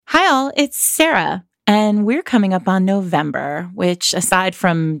Hi all, it's Sarah, and we're coming up on November, which aside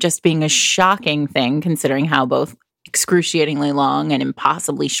from just being a shocking thing, considering how both excruciatingly long and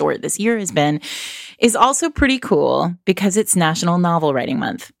impossibly short this year has been, is also pretty cool because it's National Novel Writing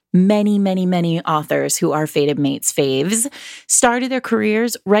Month. Many, many, many authors who are Fated Mates faves started their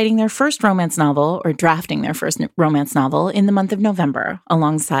careers writing their first romance novel or drafting their first romance novel in the month of November,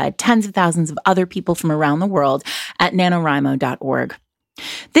 alongside tens of thousands of other people from around the world at NaNoWriMo.org.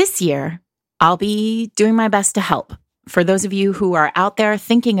 This year, I'll be doing my best to help. For those of you who are out there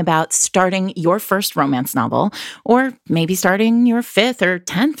thinking about starting your first romance novel, or maybe starting your 5th or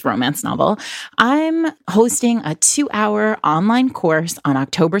 10th romance novel, I'm hosting a 2-hour online course on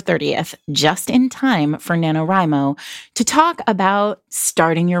October 30th, just in time for NaNoWriMo, to talk about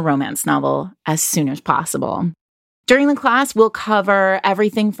starting your romance novel as soon as possible. During the class, we'll cover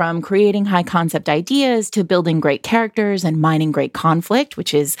everything from creating high-concept ideas to building great characters and mining great conflict,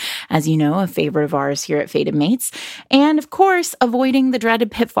 which is, as you know, a favorite of ours here at Fated Mates, and, of course, avoiding the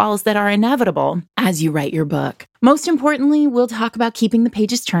dreaded pitfalls that are inevitable as you write your book. Most importantly, we'll talk about keeping the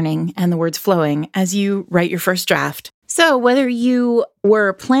pages turning and the words flowing as you write your first draft. So whether you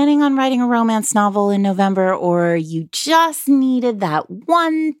were planning on writing a romance novel in November or you just needed that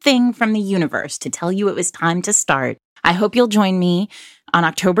one thing from the universe to tell you it was time to start, I hope you'll join me on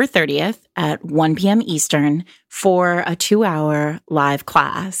October 30th at 1 p.m. Eastern for a 2-hour live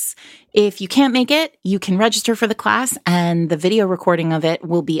class. If you can't make it, you can register for the class and the video recording of it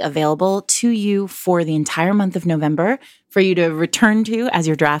will be available to you for the entire month of November for you to return to as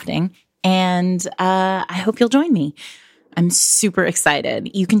you're drafting. And I hope you'll join me. I'm super excited.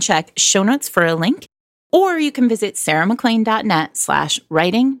 You can check show notes for a link, or you can visit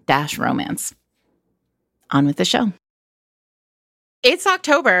sarahmclain.net/writing-romance. On with the show. It's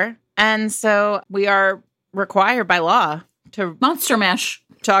October, and so we are required by law to Monster Mash.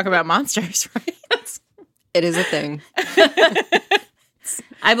 Talk about monsters, right? It is a thing.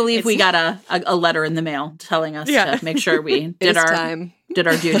 I believe we got a letter in the mail telling us to make sure we did our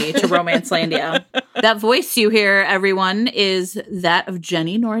duty to Romancelandia. That voice you hear, everyone, is that of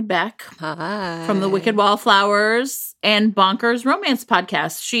Jenny Nordbak. Hi. From the Wicked Wallflowers and Bonkers Romance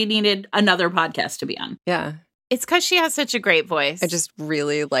podcast. She needed another podcast to be on. Yeah. It's because she has such a great voice. I just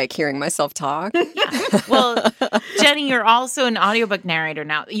really like hearing myself talk. Yeah. Well, Jenny, you're also an audiobook narrator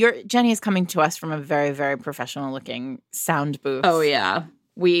now. Jenny is coming to us from a very, very professional looking sound booth. Oh, yeah.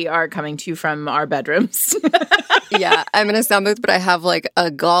 We are coming to you from our bedrooms. Yeah, I'm in a sound booth, but I have like a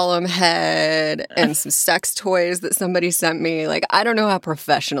Gollum head and some sex toys that somebody sent me. Like, I don't know how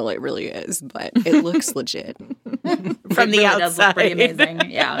professional it really is, but it looks legit. From the outside. Does look pretty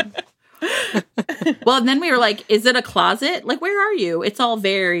amazing. Yeah. Well, and then we were like, is it a closet? Like, where are you? It's all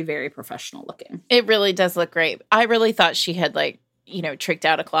very, very professional looking. It really does look great. I really thought she had tricked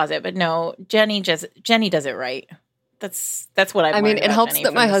out a closet, but no, Jenny does it right. That's what I've learned. I mean, it about helps Jenny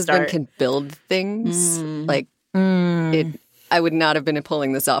that my from the husband start. can build things. I would not have been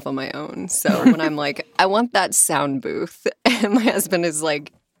pulling this off on my own. So when I'm like, I want that sound booth, and my husband is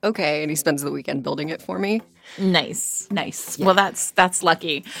like, okay, and he spends the weekend building it for me. Nice. Yeah. Well, that's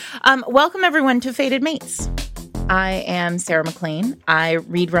lucky. Welcome everyone to Fated Mates. I am Sarah McLean. I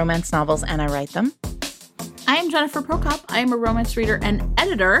read romance novels and I write them. I am Jennifer Prokop. I am a romance reader and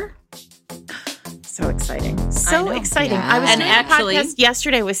editor. So exciting. So exciting. Yeah. I was doing a podcast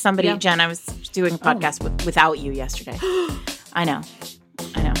yesterday with somebody, Yeah. Jen. I was doing a podcast without you yesterday. I know.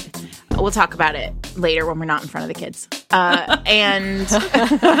 We'll talk about it later when we're not in front of the kids. And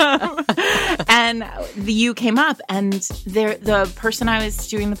you came up, and the person I was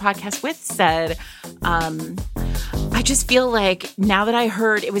doing the podcast with said, I just feel like now that I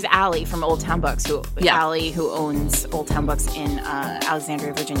heard, it was Allie from Old Town Books, Allie, who owns Old Town Books in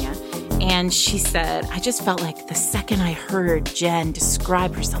Alexandria, Virginia. And she said, I just felt like the second I heard Jen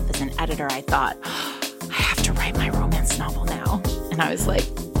describe herself as an editor, I thought, I have to write my romance novel now. And I was like,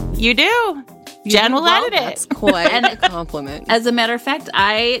 you do. Jen will edit it. That's quite a compliment. As a matter of fact,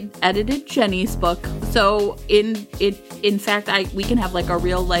 I edited Jenny's book. So in fact, we can have like a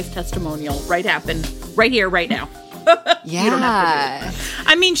real life testimonial right here, right now. Yeah. You don't have to do it.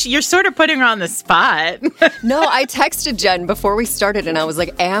 I mean, you're sort of putting her on the spot. No, I texted Jen before we started, and I was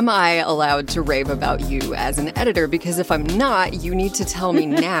like, am I allowed to rave about you as an editor? Because if I'm not, you need to tell me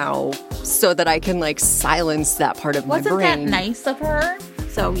now so that I can, like, silence that part of my brain. Wasn't that nice of her?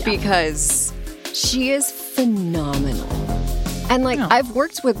 So, yeah. Because she is phenomenal. And, like, I've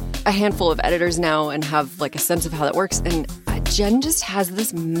worked with a handful of editors now and have, like, a sense of how that works, and Jen just has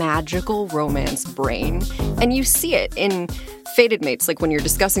this magical romance brain. And you see it in Fated Mates, like when you're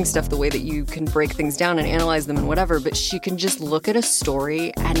discussing stuff, the way that you can break things down and analyze them and whatever, but she can just look at a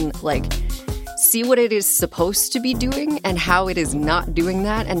story and like see what it is supposed to be doing and how it is not doing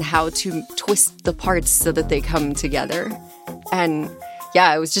that and how to twist the parts so that they come together. And yeah,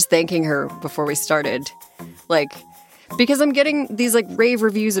 I was just thanking her before we started, like, because I'm getting these like rave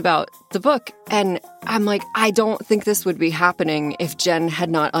reviews about the book, and I'm like, I don't think this would be happening if Jen had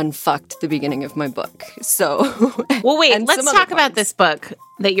not unfucked the beginning of my book. So, well, wait, let's talk about this book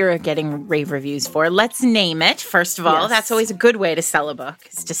that you're getting rave reviews for. Let's name it, first of all. Yes. That's always a good way to sell a book,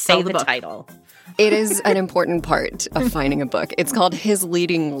 is to say the title. It is an important part of finding a book. It's called His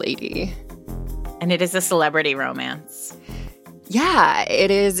Leading Lady. And it is a celebrity romance. Yeah,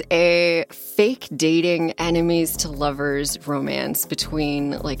 it is a fake dating, enemies to lovers romance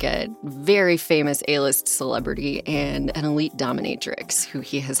between like a very famous A-list celebrity and an elite dominatrix who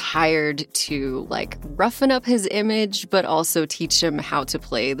he has hired to like roughen up his image, but also teach him how to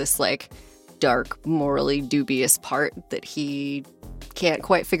play this like dark, morally dubious part that he can't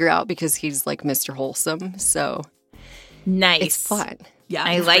quite figure out because he's like Mr. Wholesome. So nice. It's fun. Yeah,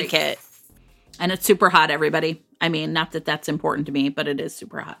 I like it. And it's super hot, everybody. I mean, not that that's important to me, but it is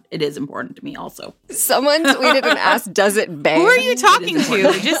super hot. It is important to me also. Someone tweeted and asked, does it bang? Who are you talking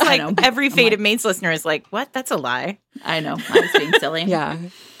to? Just like every Fated Mates listener is like, what? That's a lie. I know. I was being silly. Yeah.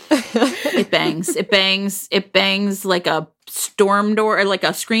 It bangs. It bangs. It bangs like a storm door or like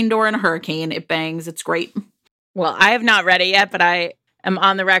a screen door in a hurricane. It bangs. It's great. Well, I have not read it yet, but I am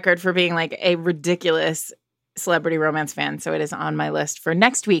on the record for being like a ridiculous celebrity romance fan. So it is on my list for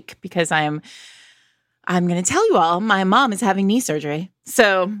next week because I'm going to tell you all, my mom is having knee surgery.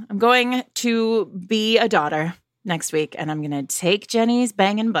 So I'm going to be a daughter next week, and I'm going to take Jenny's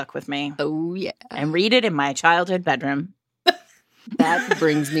banging book with me. Oh, yeah. And read it in my childhood bedroom. That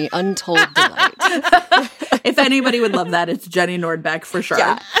brings me untold delight. If anybody would love that, it's Jenny Nordbak for sure.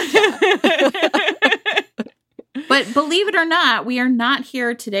 Yeah. But believe it or not, we are not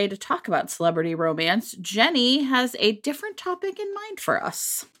here today to talk about celebrity romance. Jenny has a different topic in mind for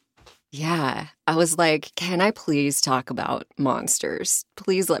us. Yeah. I was like, can I please talk about monsters?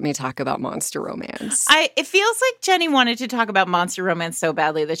 Please let me talk about monster romance. It feels like Jenny wanted to talk about monster romance so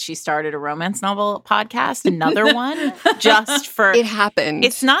badly that she started a romance novel podcast, another one, just for... It happened.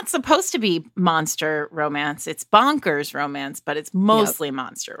 It's not supposed to be monster romance. It's bonkers romance, but it's mostly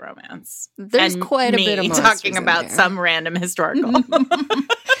monster romance. There's quite a bit of monsters talking about some random historical.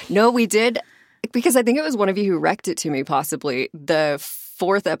 No, we did, because I think it was one of you who wrecked it to me, possibly. The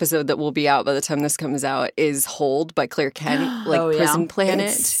 4th episode that will be out by the time this comes out is Hold by Claire Kent, like Prison Planet.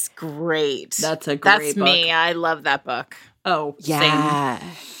 It's great. That's a great That's book. me. I love that book. Oh, yeah. Same.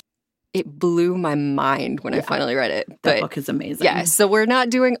 It blew my mind when I finally read it. That book is amazing. Yeah, so we're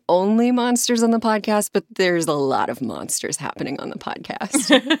not doing only monsters on the podcast, but there's a lot of monsters happening on the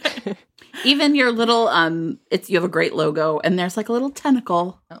podcast. Even your little, you have a great logo, and there's like a little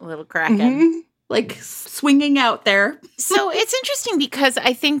tentacle. A little kraken. Mm-hmm. Like swinging out there. So it's interesting because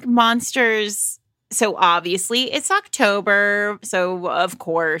I think monsters, so obviously it's October, so of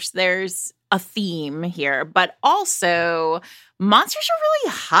course there's a theme here, but also monsters are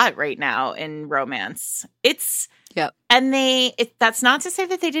really hot right now in romance. And that's not to say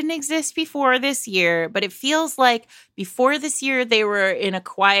that they didn't exist before this year, but it feels like before this year they were in a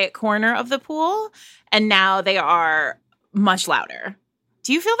quiet corner of the pool, and now they are much louder.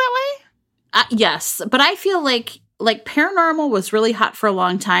 Do you feel that way? Yes, but I feel like paranormal was really hot for a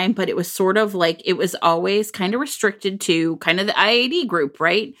long time, but it was sort of like it was always kind of restricted to kind of the IAD group,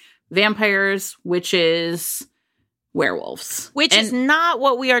 right? Vampires, witches, werewolves. Which is not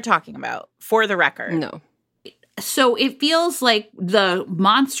what we are talking about, for the record. No. So it feels like the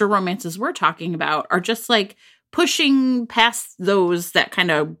monster romances we're talking about are just like pushing past that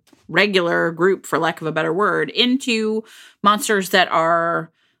kind of regular group, for lack of a better word, into monsters that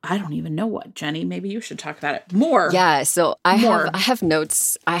are... I don't even know what, Jenny. Maybe you should talk about it more. Yeah, so I have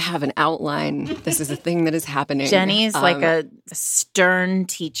notes. I have an outline. This is a thing that is happening. Jenny's like a stern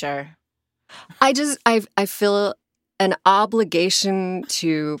teacher. I feel an obligation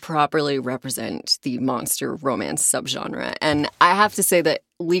to properly represent the monster romance subgenre. And I have to say that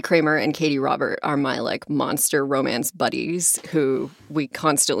Lee Kramer and Katie Robert are my like monster romance buddies who we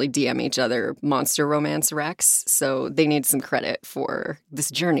constantly DM each other monster romance recs. So they need some credit for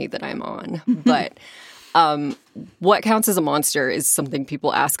this journey that I'm on. But what counts as a monster is something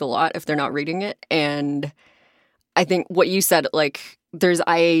people ask a lot if they're not reading it. And I think what you said, like there's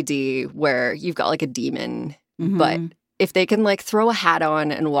IAD where you've got like a demon, but if they can like throw a hat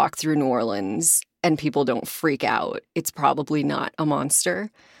on and walk through New Orleans and people don't freak out, it's probably not a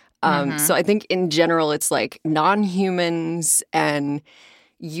monster. So I think in general, it's like non-humans, and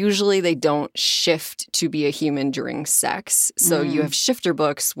usually they don't shift to be a human during sex. So you have shifter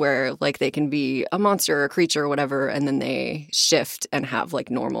books where like they can be a monster or a creature or whatever, and then they shift and have like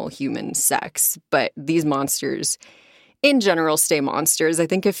normal human sex. But these monsters in general stay monsters. I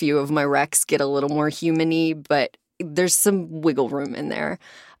think a few of my recs get a little more human-y, but there's some wiggle room in there.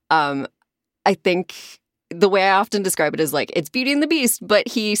 I think the way I often describe it is like it's Beauty and the Beast, but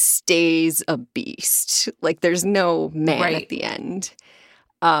he stays a beast. Like there's no man at the end.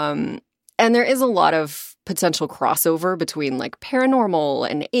 And there is a lot of potential crossover between like paranormal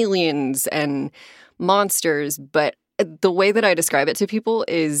and aliens and monsters. But the way that I describe it to people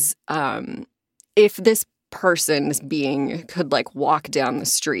is if this person, this being, could like walk down the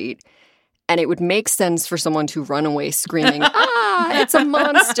street, and it would make sense for someone to run away screaming, it's a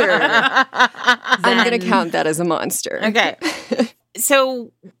monster. I'm going to count that as a monster. Okay.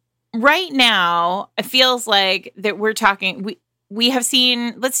 So right now, it feels like that we're talking, we have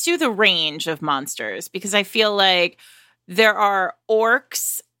seen, let's do the range of monsters, because I feel like there are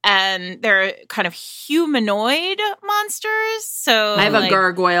orcs and they're kind of humanoid monsters. So I have a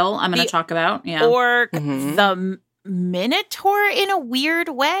gargoyle I'm going to talk about. Yeah. Orc, the Minotaur in a weird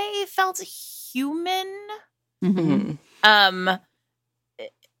way felt human. I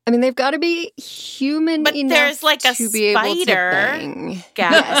mean, they've got to be human but enough there's like a to be able to bang.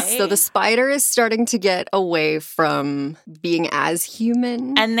 Yes, so the spider is starting to get away from being as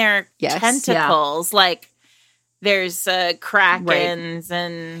human. And their tentacles, like there's krakens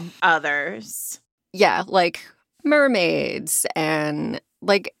and others. Yeah, like mermaids and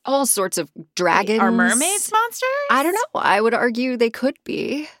like all sorts of dragons. Are mermaids monsters? I don't know. I would argue they could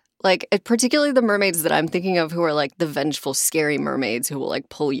be. Like, particularly the mermaids that I'm thinking of who are like the vengeful, scary mermaids who will like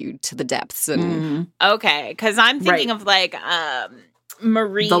pull you to the depths. And Okay, because I'm thinking of like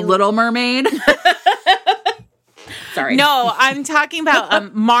Marie. The Little Mermaid. Sorry. No, I'm talking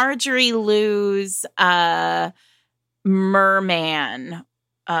about Marjorie Liu's Merman.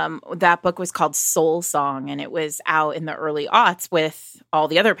 That book was called Soul Song, and it was out in the early aughts with all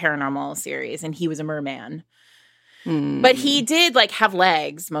the other paranormal series, and he was a merman. But he did like have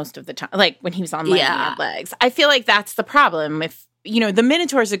legs most of the time. Like when he was on land, he had legs. I feel like that's the problem. If, the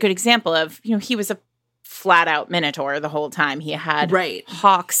Minotaur is a good example of, he was a flat out Minotaur the whole time. He had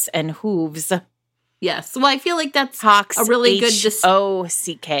hawks and hooves. Yes. Well, I feel like that's hawks, a really good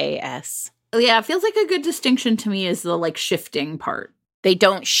Ocks. Yeah, it feels like a good distinction to me is the like shifting part. They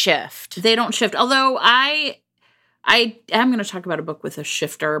don't shift. Although I am going to talk about a book with a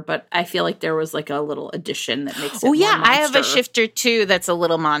shifter, but I feel like there was like a little addition that makes it more monster. I have a shifter too that's a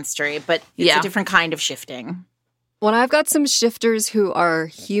little monstery, but it's a different kind of shifting. Well, I've got some shifters who are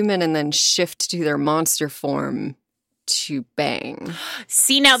human and then shift to their monster form to bang.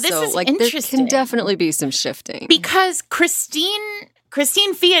 See, now this is interesting. There can definitely be some shifting. Because Christine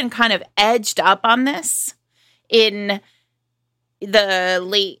Feehan kind of edged up on this in the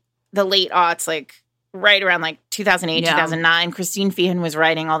late aughts, like right around like 2008, 2009, Christine Feehan was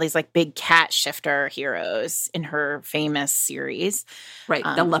writing all these like big cat shifter heroes in her famous series. Right,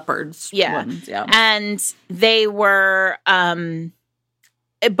 the leopards ones, And they were,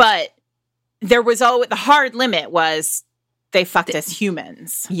 but there was always, the hard limit was they fucked as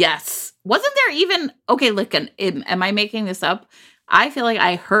humans. Yes. Wasn't there even, okay, look, am I making this up? I feel like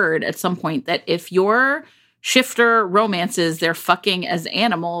I heard at some point that if your shifter romances, they're fucking as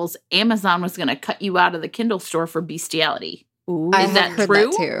animals, Amazon was going to cut you out of the Kindle store for bestiality. Ooh, is that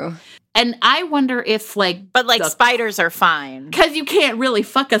true? That too. And I wonder if But spiders are fine. Because you can't really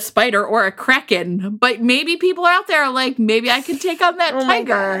fuck a spider or a kraken. But maybe people out there are like, maybe I could take on that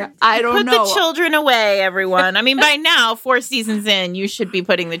tiger. I don't know. Put the children away, everyone. I mean, by now, 4 seasons in, you should be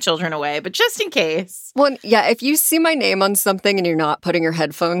putting the children away. But just in case. Well, yeah, if you see my name on something and you're not putting your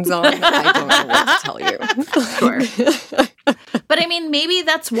headphones on, I don't know what to tell you. Sure. But I mean, maybe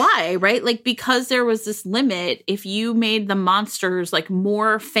that's why, right? Like, because there was this limit, if you made the monsters like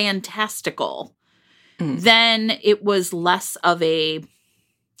more fantastical, then it was less of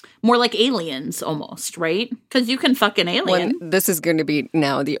more like aliens almost, right? Because you can fuck an alien. This is going to be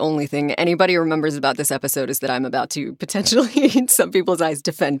now the only thing anybody remembers about this episode is that I'm about to potentially, in some people's eyes,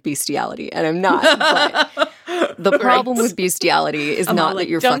 defend bestiality. And I'm not. But the problem with bestiality is not that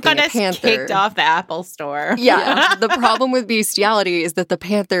you're fucking a panther. Kicked off the Apple store. Yeah. The problem with bestiality is that the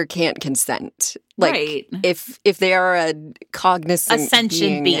panther can't consent. Like, if they are a cognizant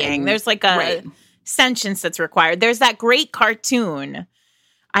sentient being. There's like a sentience that's required. There's that great cartoon.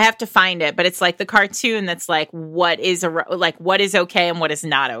 I have to find it, but it's like the cartoon that's like what is okay and what is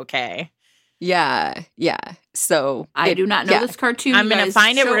not okay. Yeah. So I do not know this cartoon. I'm going to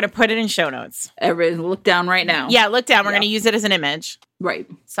find it. We're going to put it in show notes. Everybody look down right now. Yeah, look down. We're going to use it as an image. Right.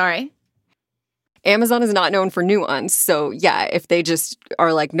 Sorry. Amazon is not known for nuance. So yeah, if they just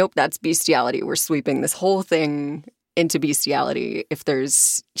are like, nope, that's bestiality. We're sweeping this whole thing into bestiality. If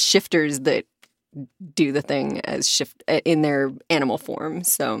there's shifters that do the thing as shift in their animal form.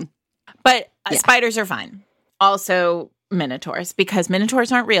 So, but spiders are fine. Also minotaurs, because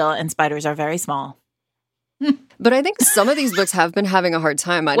minotaurs aren't real and spiders are very small. But I think some of these books have been having a hard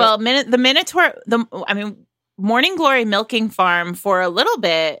time. The minotaur, Morning Glory Milking Farm for a little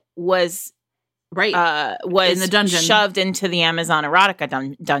bit was was in the dungeon, shoved into the Amazon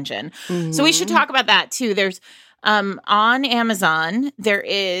erotica dungeon. Mm-hmm. So we should talk about that too. There's on Amazon, there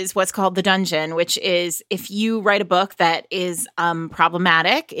is what's called the dungeon, which is if you write a book that is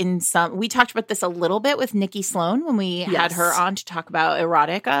problematic in some. We talked about this a little bit with Nikki Sloan when we had her on to talk about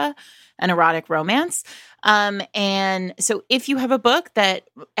erotica and erotic romance. And so if you have a book that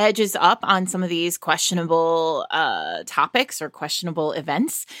edges up on some of these questionable topics or questionable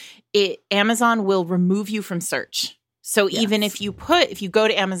events, Amazon will remove you from search. So even if you go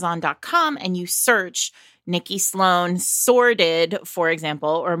to Amazon.com and you search Nikki Sloan Sordid, for example,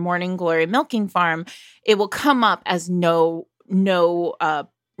 or Morning Glory Milking Farm, it will come up as no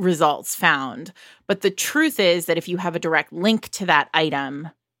results found. But the truth is that if you have a direct link to that item,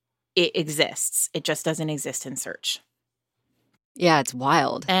 it exists. It just doesn't exist in search. Yeah, it's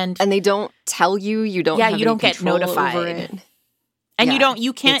wild. And they don't tell you. You don't have you don't any get notified. over it. And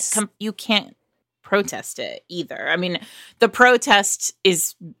you can't protest it either. I mean, the protest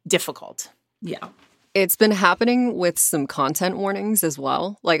is difficult. Yeah. It's been happening with some content warnings as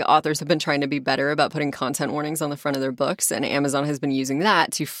well. Like authors have been trying to be better about putting content warnings on the front of their books, and Amazon has been using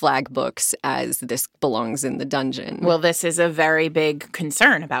that to flag books as this belongs in the dungeon. Well, this is a very big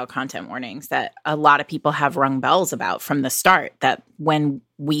concern about content warnings that a lot of people have rung bells about from the start, that when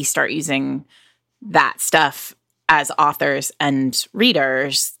we start using that stuff as authors and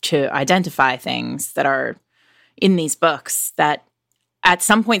readers to identify things that are in these books, that at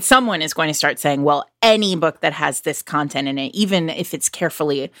some point, someone is going to start saying, well, any book that has this content in it, even if it's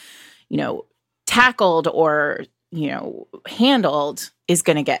carefully, tackled or, handled, is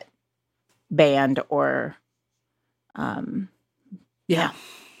going to get banned or, there's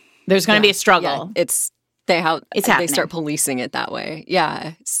going to be a struggle. Yeah, they happening. start policing it that way.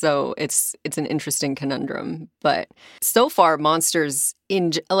 Yeah. So it's an interesting conundrum. But so far, monsters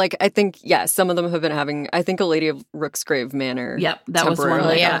I think, some of them have been having, I think A Lady of Rooksgrave Manor. Yep. That was one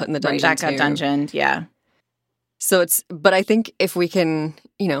in the dungeon. That got dungeoned. Yeah. So but I think if we can,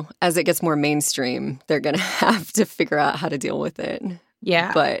 as it gets more mainstream, they're going to have to figure out how to deal with it.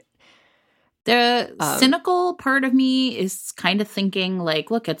 Yeah. But the cynical part of me is kind of thinking like,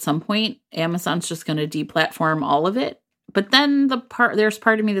 look, at some point, Amazon's just going to deplatform all of it. But then there's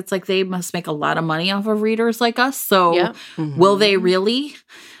part of me that's like, they must make a lot of money off of readers like us. So will they really?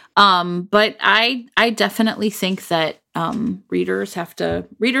 But I definitely think that readers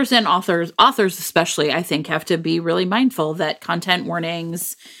and authors especially, I think, have to be really mindful that content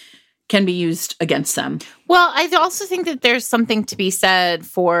warnings can be used against them. Well, I also think that there's something to be said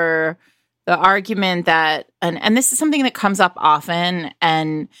for the argument that, and this is something that comes up often,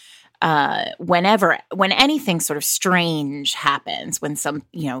 and when anything sort of strange happens, when some,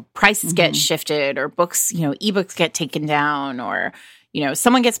 prices get shifted or books, ebooks get taken down, or,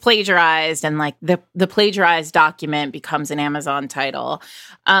 someone gets plagiarized and like the plagiarized document becomes an Amazon title.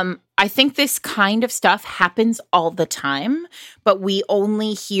 I think this kind of stuff happens all the time, but we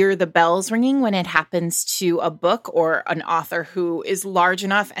only hear the bells ringing when it happens to a book or an author who is large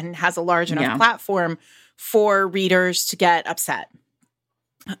enough and has a large enough platform for readers to get upset.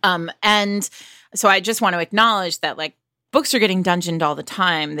 And so I just want to acknowledge that like books are getting dungeoned all the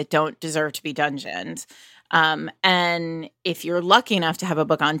time that don't deserve to be dungeoned. And if you're lucky enough to have a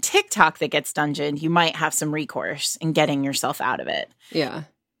book on TikTok that gets dungeoned, you might have some recourse in getting yourself out of it. Yeah.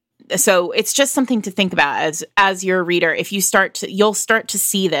 So it's just something to think about as your reader. If you'll start to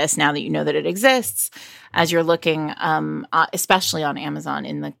see this now that you know that it exists as you're looking, especially on Amazon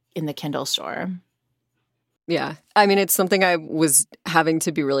in the Kindle store. Yeah. I mean, it's something I was having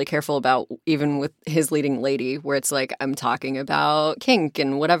to be really careful about, even with His Leading Lady, where it's like I'm talking about kink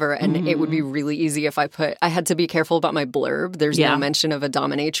and whatever. And it would be really easy if I had to be careful about my blurb. There's no mention of a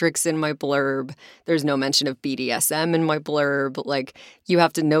dominatrix in my blurb. There's no mention of BDSM in my blurb. Like, you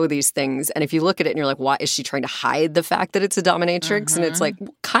have to know these things. And if you look at it and you're like, why is she trying to hide the fact that it's a dominatrix? And it's like,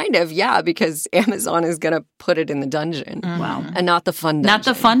 kind of, because Amazon is going to put it in the dungeon. Wow. And not the fun dungeon. Not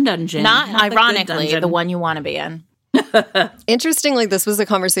the fun dungeon. Not ironically, the one you want to be in. Interestingly, this was a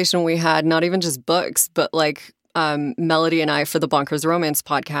conversation we had, not even just books, but like Melody and I, for the Bonkers Romance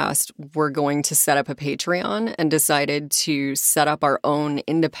podcast, were going to set up a Patreon and decided to set up our own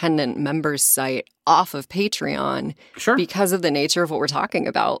independent members site off of Patreon because of the nature of what we're talking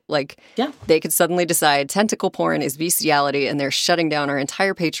about. Like, they could suddenly decide tentacle porn is bestiality and they're shutting down our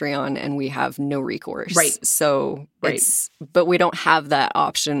entire Patreon and we have no recourse. Right. So but we don't have that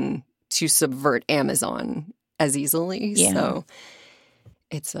option to subvert Amazon as easily. Yeah. So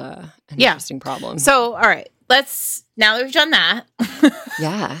it's an interesting problem. So, all right. Now that we've done that,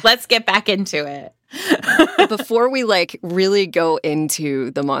 let's get back into it. Before we like really go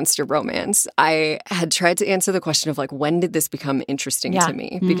into the monster romance, I had tried to answer the question of like, when did this become interesting to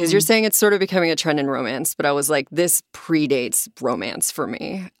me? Because you're saying it's sort of becoming a trend in romance, but I was like, this predates romance for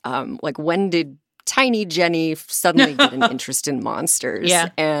me. Like, when did tiny Jenny suddenly get an interest in monsters? Yeah.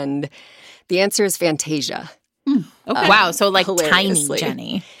 And the answer is Fantasia. Okay. Wow. So like tiny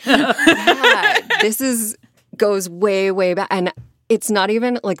Jenny. This goes way, way back. And it's not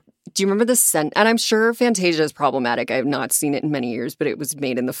even like, do you remember the scent? And I'm sure Fantasia is problematic. I have not seen it in many years, but it was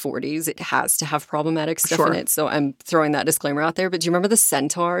made in the 40s. It has to have problematic stuff in it. So I'm throwing that disclaimer out there. But do you remember the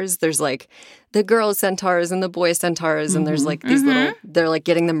centaurs? There's like the girl centaurs and the boy centaurs. And there's like these little, they're like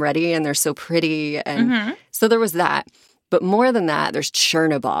getting them ready and they're so pretty. And so there was that. But more than that, there's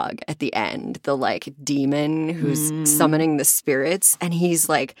Chernabog at the end, the like demon who's summoning the spirits. And he's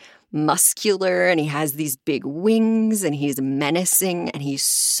like muscular and he has these big wings and he's menacing and he's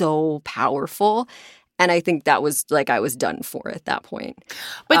so powerful. And I think that was like I was done for at that point.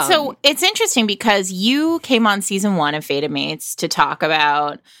 But so it's interesting because you came on season 1 of Fated Mates to talk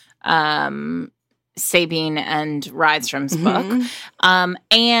about Sabine and Rydstrom's book.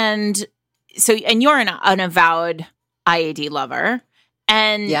 And you're an avowed IAD lover.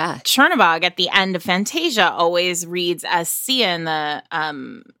 And Chernabog at the end of Fantasia always reads as Cian, the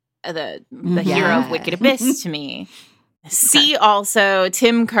hero of Wicked Abyss to me. See also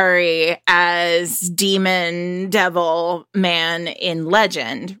Tim Curry as demon devil man in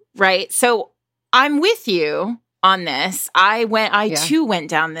Legend, right? So I'm with you on this. I too went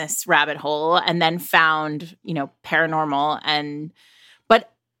down this rabbit hole and then found, paranormal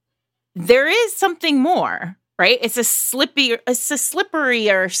but there is something more, right? It's a slipperier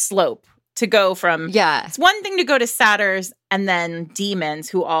slope to go from. It's one thing to go to satyrs and then demons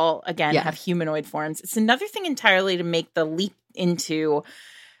who all, again, have humanoid forms. It's another thing entirely to make the leap into,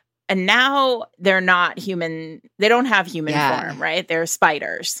 and now they're not human. They don't have human form, right? They're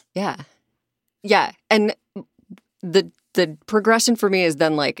spiders. Yeah. And the progression for me is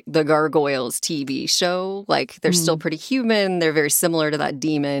then like the Gargoyles TV show. Like they're still pretty human. They're very similar to that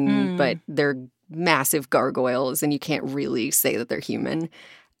demon, but they're massive gargoyles and you can't really say that they're human.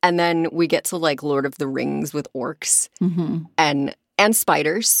 And then we get to like Lord of the Rings with orcs and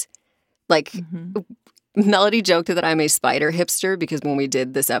spiders. Like Melody joked that I'm a spider hipster because when we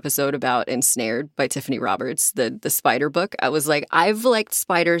did this episode about Ensnared by Tiffany Roberts, the spider book, I was like, I've liked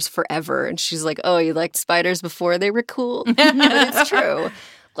spiders forever. And she's like, oh, you liked spiders before they were cool? But it's true.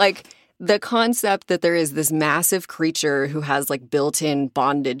 Like the concept that there is this massive creature who has like built-in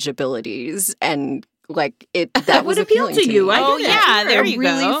bondage abilities and like that was would appeal to you. There you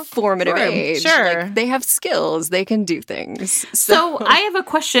really go. Formative age. Sure. Like, they have skills. They can do things. So I have a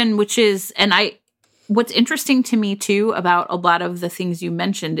question, which is, what's interesting to me too about a lot of the things you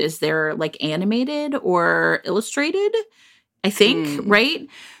mentioned is they're like animated or illustrated, I think, right?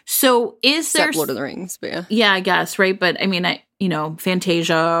 So is there Lord of the Rings, but yeah, I guess, right? But I mean,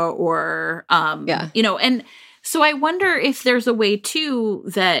 Fantasia or and so I wonder if there's a way too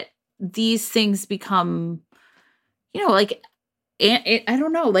that these things become, like, I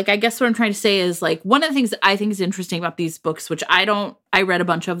don't know. Like, I guess what I'm trying to say is, like, one of the things that I think is interesting about these books, which I read a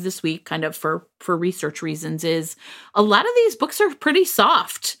bunch of this week kind of for research reasons, is a lot of these books are pretty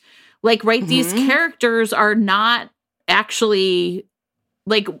soft. Like, right, these characters are not actually,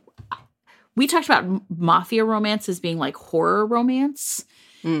 like, we talked about mafia romance as being, like, horror romance.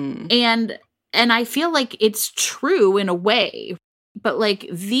 And I feel like it's true in a way. But, like,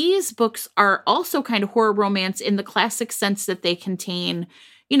 these books are also kind of horror romance in the classic sense that they contain,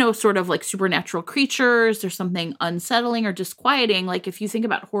 sort of like supernatural creatures. There's something unsettling or disquieting. Like, if you think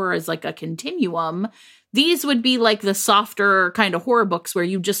about horror as like a continuum, these would be like the softer kind of horror books where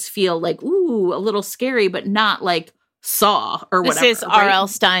you just feel like, ooh, a little scary, but not like Saw or whatever. This is R.L.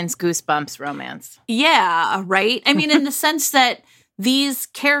 Stein's Goosebumps romance. Yeah, right? I mean, in the sense that these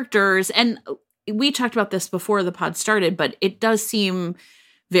characters, and we talked about this before the pod started, but it does seem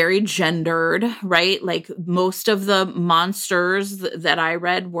very gendered, right? Like most of the monsters that I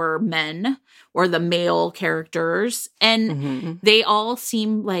read were men or the male characters. And they all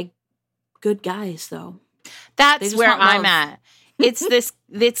seem like good guys, though. That's where I'm at.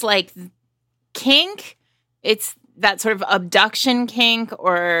 It's like kink. It's that sort of abduction kink,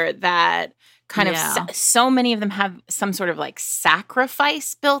 or that kind of, so many of them have some sort of like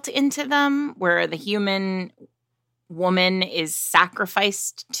sacrifice built into them, where the human woman is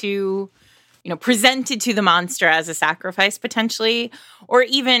sacrificed to, presented to the monster as a sacrifice potentially, or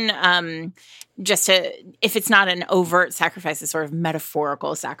even if it's not an overt sacrifice, a sort of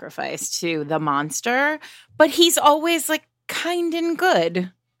metaphorical sacrifice to the monster. But he's always like kind and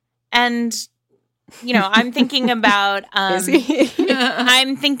good. And, I'm thinking about, I'm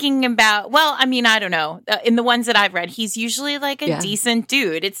thinking about, well, I mean, I don't know. In the ones that I've read, he's usually like a decent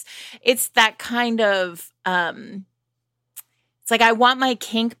dude. It's that kind of, it's like I want my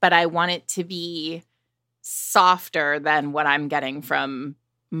kink, but I want it to be softer than what I'm getting from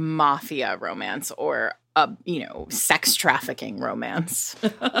mafia romance or sex trafficking romance.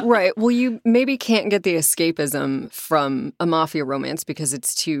 Right. Well, you maybe can't get the escapism from a mafia romance because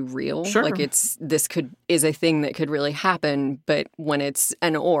it's too real. Sure. Like is a thing that could really happen. But when it's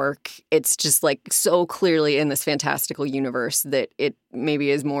an orc, it's just like so clearly in this fantastical universe that it maybe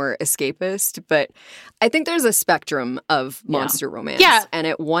is more escapist. But I think there's a spectrum of monster romance. Yeah. And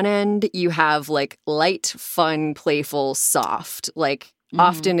at one end, you have like light, fun, playful, soft, like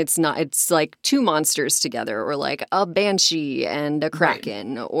often it's like two monsters together, or like a banshee and a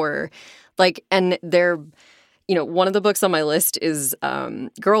kraken, or like, and they're, one of the books on my list is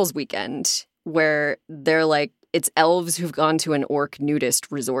Girls' Weekend, where they're like, it's elves who've gone to an orc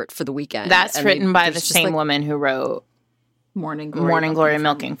nudist resort for the weekend. That's written by the same woman who wrote Morning Glory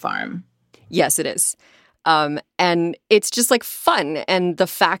Milking Farm. Yes, it is. And it's just like fun. And the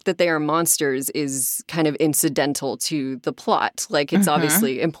fact that they are monsters is kind of incidental to the plot. Like it's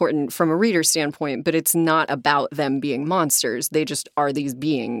obviously important from a reader standpoint, but it's not about them being monsters. They just are these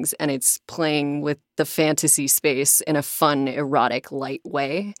beings, and it's playing with the fantasy space in a fun, erotic, light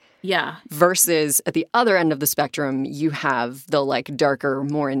way. Yeah. Versus at the other end of the spectrum, you have the like darker,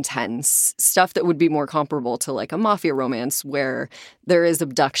 more intense stuff that would be more comparable to like a mafia romance where there is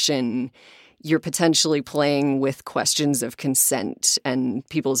abduction. You're potentially playing with questions of consent and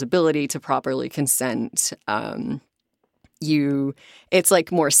people's ability to properly consent. It's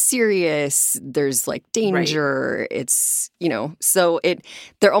like more serious. There's like danger. Right. It's,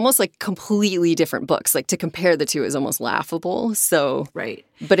 they're almost like completely different books. Like to compare the two is almost laughable. So, right.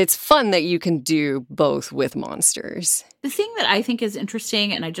 But it's fun that you can do both with monsters. The thing that I think is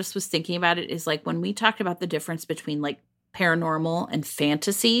interesting, and I just was thinking about it, is like when we talked about the difference between like paranormal and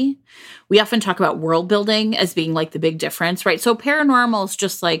fantasy, we often talk about world building as being like the big difference, right? So paranormal is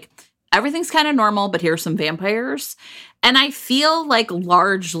just like everything's kind of normal, but here's some vampires. And I feel like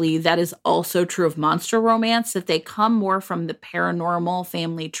largely that is also true of monster romance, that they come more from the paranormal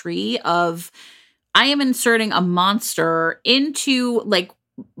family tree of I am inserting a monster into like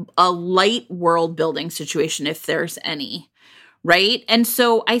a light world building situation, if there's any. Right. And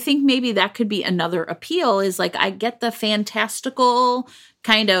so I think maybe that could be another appeal is like I get the fantastical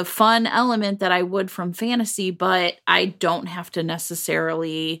kind of fun element that I would from fantasy, but I don't have to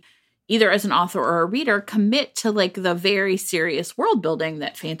necessarily either as an author or a reader commit to like the very serious world building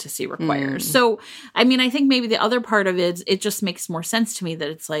that fantasy requires. So, I mean, I think maybe the other part of it just makes more sense to me that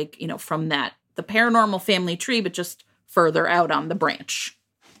it's like, from the paranormal family tree, but just further out on the branch.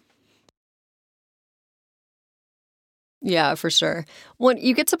 Yeah, for sure. Well,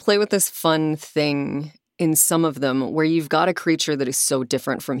 you get to play with this fun thing in some of them where you've got a creature that is so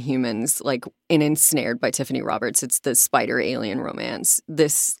different from humans, like in Ensnared by Tiffany Roberts. It's the spider alien romance.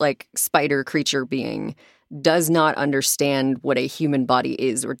 This like spider creature being does not understand what a human body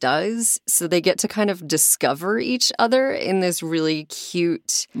is or does. So they get to kind of discover each other in this really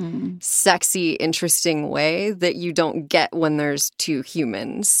cute, sexy, interesting way that you don't get when there's two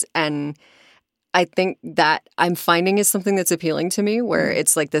humans. And I think that I'm finding is something that's appealing to me, where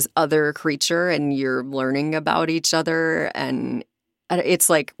it's like this other creature and you're learning about each other, and it's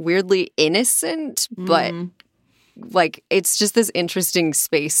like weirdly innocent, but like it's just this interesting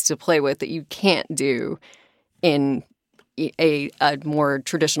space to play with that you can't do in a more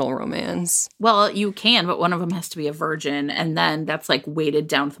traditional romance. Well, you can, but one of them has to be a virgin, and then that's like weighted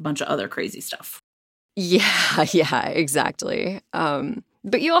down with a bunch of other crazy stuff. Yeah, exactly.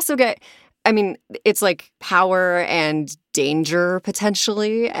 But you also get, I mean, it's like power and danger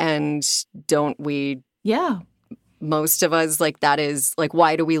potentially, and don't we? Yeah. most of us, like, that is, like,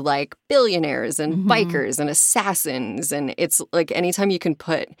 why do we like billionaires and bikers and assassins? And it's like anytime you can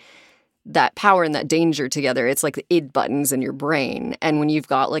put that power and that danger together, it's like the id buttons in your brain. And when you've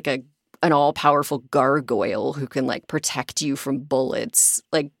got like an all-powerful gargoyle who can like protect you from bullets,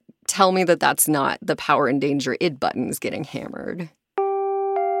 like, tell me that that's not the power and danger id buttons getting hammered.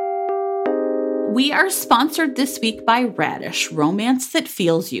 We are sponsored this week by Radish, Romance That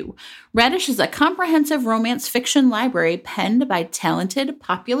Feels You. Radish is a comprehensive romance fiction library penned by talented,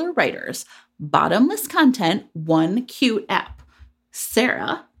 popular writers. Bottomless content, one cute app.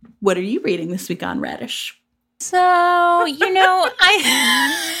 Sarah, what are you reading this week on Radish? So,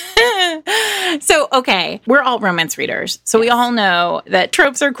 okay, we're all romance readers. So we all know that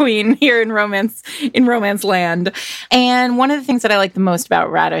tropes are queen here in romance land. And one of the things that I like the most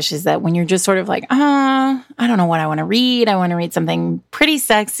about Radish is that when you're just sort of like, I don't know what I want to read. I want to read something pretty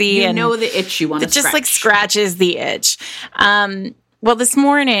sexy. You know the itch you want to scratch. It just like scratches the itch. Well, this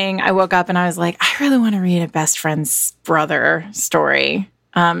morning I woke up and I was like, I really want to read a best friend's brother story.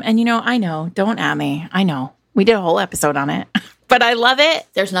 And I know, don't at me. I know. We did a whole episode on it, but I love it.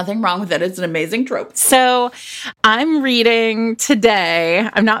 There's nothing wrong with it. It's an amazing trope. So I'm reading today.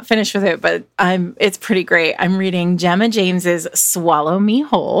 I'm not finished with it, but it's pretty great. I'm reading Gemma James's Swallow Me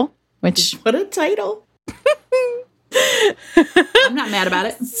Whole, which... What a title. I'm not mad about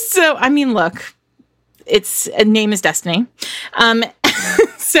it. So, I mean, look, its name is Destiny.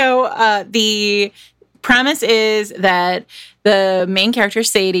 So the premise is that the main character,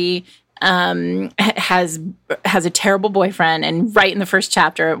 Sadie, has a terrible boyfriend, and right in the first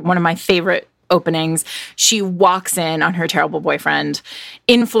chapter, one of my favorite openings, she walks in on her terrible boyfriend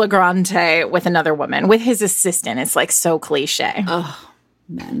in flagrante with another woman, with his assistant. It's like so cliche. Oh,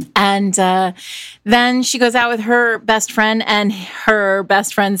 man. And then she goes out with her best friend and her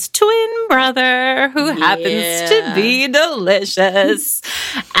best friend's twin brother, who happens to be delicious.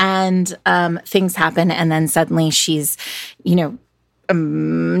 And things happen, and then suddenly she's,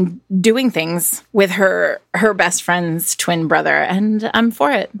 doing things with her best friend's twin brother, and I'm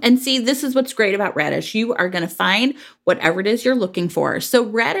for it. And see, this is what's great about Radish. You are going to find whatever it is you're looking for. So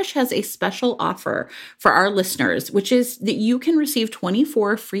Radish has a special offer for our listeners, which is that you can receive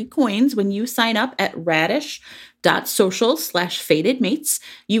 24 free coins when you sign up at radish.social/fatedmates.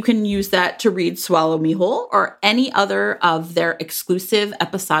 You can use that to read Swallow Me Whole or any other of their exclusive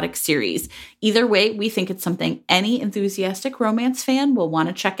episodic series. Either way, we think it's something any enthusiastic romance fan will want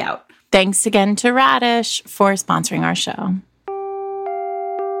to check out. Thanks again to Radish for sponsoring our show.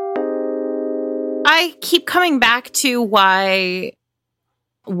 I keep coming back to why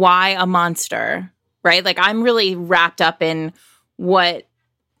a monster, right? Like, I'm really wrapped up in what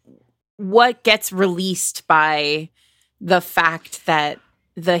gets released by the fact that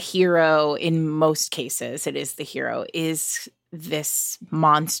the hero, in most cases, it is the hero, is this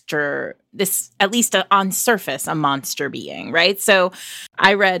monster, this, at least on surface, a monster being, right? So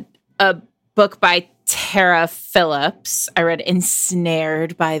I read a book by Tara Phillips. I read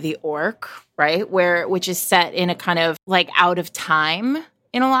Ensnared by the Orc, right? Which is set in a kind of like out of time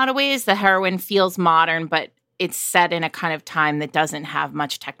in a lot of ways. The heroine feels modern, but it's set in a kind of time that doesn't have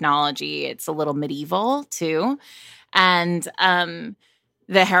much technology. It's a little medieval too. And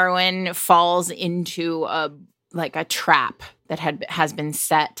the heroine falls into a trap that has been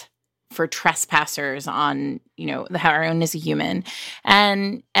set for trespassers on, the heroine is a human.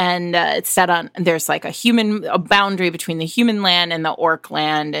 And it's set on, there's like a boundary between the human land and the orc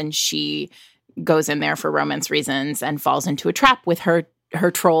land. And she goes in there for romance reasons and falls into a trap with her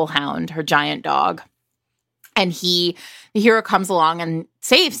troll hound, her giant dog. And the hero comes along and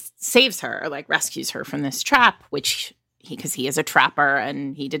saves her, like rescues her from this trap, because he is a trapper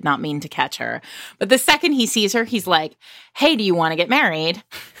and he did not mean to catch her. Then the second he sees her, he's like, hey, do you want to get married?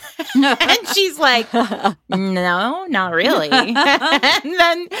 And she's like, no, not really.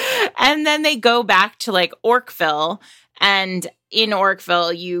 and then they go back to like Orkville, and in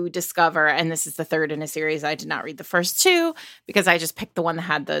Orkville, you discover, and this is the third in a series. I did not read the first two because I just picked the one that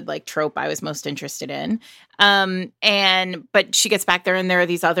had the like trope I was most interested in. But she gets back there, and there are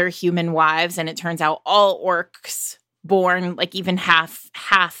these other human wives, and it turns out all orcs born, like even half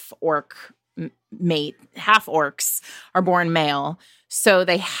orc mate, half orcs are born male, so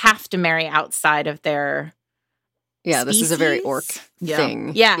they have to marry outside of their species. This is a very orc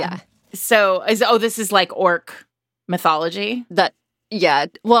thing. Yeah. So this is like orc mythology.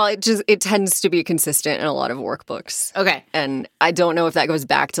 Well, it tends to be consistent in a lot of orc books. Okay. And I don't know if that goes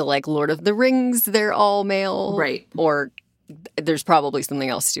back to like Lord of the Rings, they're all male. Right. Or there's probably something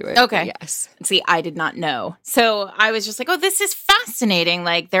else to it. Okay. Yes. See, I did not know. So I was just like, oh, this is fascinating.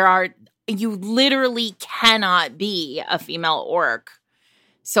 Like there are you literally cannot be a female orc.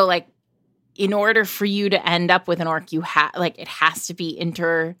 So, like, in order for you to end up with an orc, it has to be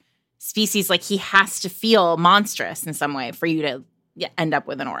interspecies. Like, he has to feel monstrous in some way for you to end up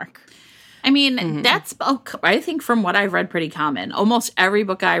with an orc. I mean, that's, I think from what I've read, pretty common. Almost every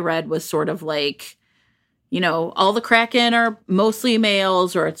book I read was sort of like, all the Kraken are mostly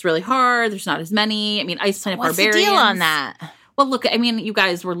males, or it's really hard. There's not as many. I mean, Ice Planet What's Barbarians. What's the deal on that? Well, look, I mean, you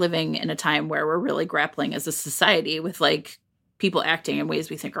guys were living in a time where we're really grappling as a society with, like, people acting in ways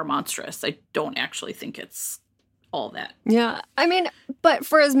we think are monstrous. I don't actually think it's all that. Yeah. I mean, but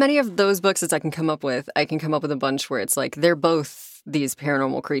for as many of those books as I can come up with a bunch where it's like they're both these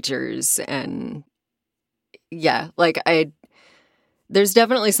paranormal creatures, and there's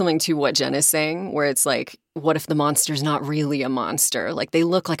definitely something to what Jen is saying, where it's like, what if the monster's not really a monster? Like, they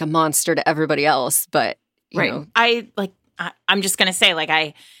look like a monster to everybody else, but you know. I'm just gonna say, like,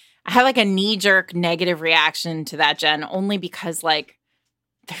 I have like a knee-jerk negative reaction to that, Jen, only because, like,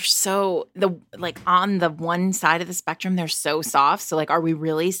 they're so on the one side of the spectrum, they're so soft. So, like, are we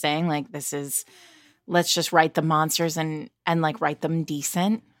really saying, like, let's just write the monsters and like write them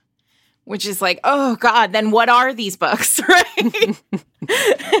decent? Which is like, oh God, then what are these books, right?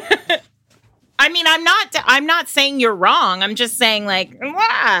 I mean, I'm not saying you're wrong. I'm just saying, like,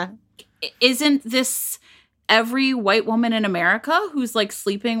 isn't this every white woman in America who's, like,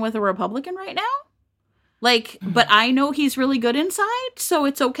 sleeping with a Republican right now? Like, but I know he's really good inside, so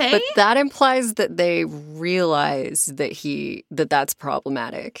it's okay. But that implies that they realize that that's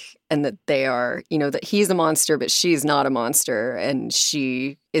problematic, and that they are, that he's a monster, but she's not a monster, and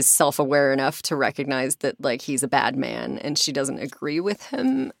she is self-aware enough to recognize that, like, he's a bad man, and she doesn't agree with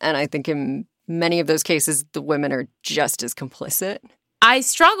him. And I think in many of those cases, the women are just as complicit. I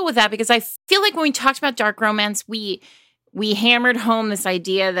struggle with that because I feel like when we talked about dark romance, we hammered home this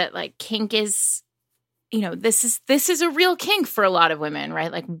idea that, like, kink is, this is a real kink for a lot of women,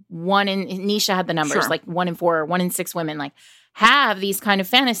 right? Like, Nisha had the numbers, like 1 in 4, 1 in 6 women, like, have these kind of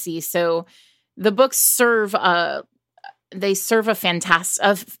fantasies. So the books serve a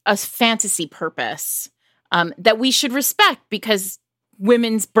fantasy purpose that we should respect, because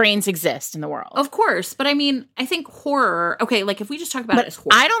women's brains exist in the world. Of course. But I mean, I think horror, okay, like, if we just talk about it as horror.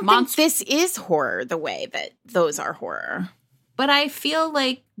 I don't think this is horror the way that those are horror. But I feel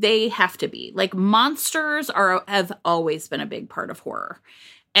like they have to be. Like, monsters have always been a big part of horror.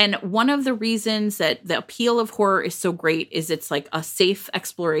 And one of the reasons that the appeal of horror is so great is it's, like, a safe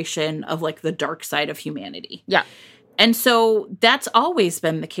exploration of, like, the dark side of humanity. Yeah. And so that's always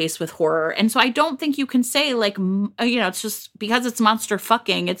been the case with horror. And so I don't think you can say, like, it's just because it's monster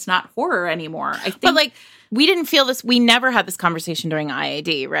fucking, it's not horror anymore. I think, but, like, we didn't feel this. We never had this conversation during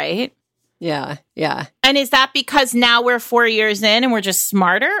IAD, right? Yeah, yeah. And is that because now we're 4 years in and we're just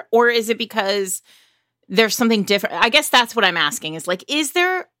smarter? Or is it because there's something different? I guess that's what I'm asking, is, like, is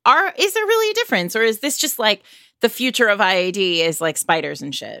there really a difference? Or is this just, like, the future of IAD is, like, spiders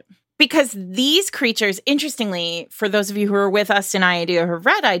and shit? Because these creatures, interestingly, for those of you who are with us in IAD or have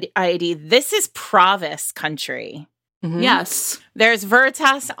read IAD, this is Provis country. Mm-hmm. Yes. There's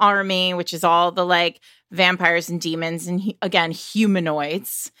Veritas Army, which is all the, like, vampires and demons and, again,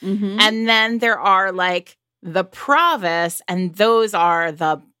 humanoids. Mm-hmm. And then there are, like, the Provis, and those are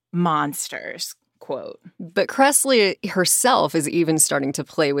the monsters, quote. But Cressley herself is even starting to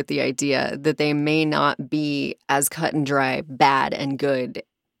play with the idea that they may not be as cut and dry, bad and good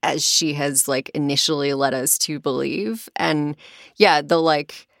as she has, like, initially led us to believe. And yeah, the,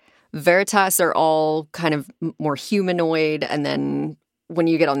 like, Veritas are all kind of more humanoid, and then when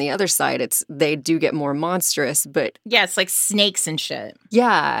you get on the other side, they do get more monstrous, but yeah, it's like snakes and shit.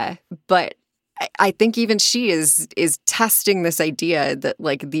 Yeah, but I think even she is testing this idea that,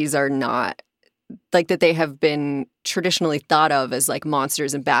 like, these are not, like, that they have been traditionally thought of as, like,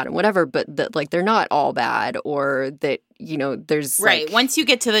 monsters and bad and whatever, but that, like, they're not all bad, or that, there's right. Like, once you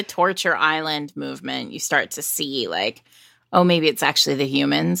get to the Torture Island movement, you start to see, like, oh, maybe it's actually the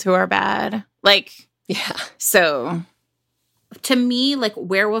humans who are bad. Like, yeah. So to me, like,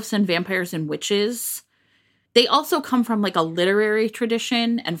 werewolves and vampires and witches, they also come from, like, a literary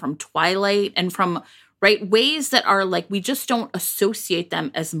tradition and from Twilight and from, right, ways that are, like, we just don't associate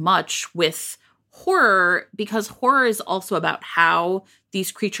them as much with horror, because horror is also about how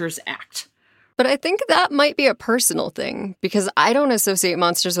these creatures act. But I think that might be a personal thing, because I don't associate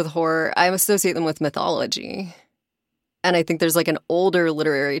monsters with horror. I associate them with mythology. And I think there's, like, an older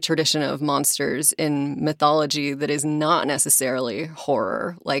literary tradition of monsters in mythology that is not necessarily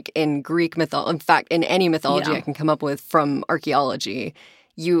horror. Like, in Greek mythology, in fact, in any mythology I can come up with from archaeology,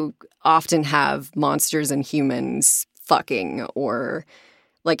 you often have monsters and humans fucking, or,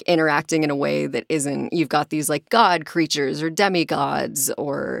 like interacting in a way that isn't, you've got these like god creatures or demigods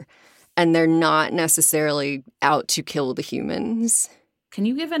and they're not necessarily out to kill the humans. Can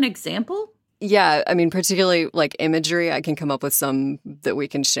you give an example? Yeah, I mean, particularly like imagery, I can come up with some that we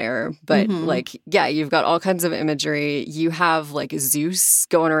can share. But like, yeah, you've got all kinds of imagery. You have like Zeus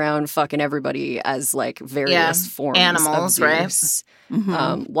going around fucking everybody as like various forms animals, of Zeus.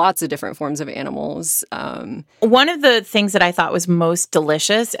 Right? Lots of different forms of animals. One of the things that I thought was most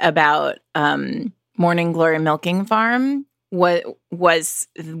delicious about Morning Glory Milking Farm was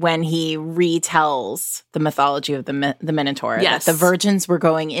when he retells the mythology of the Minotaur. Yes. That the virgins were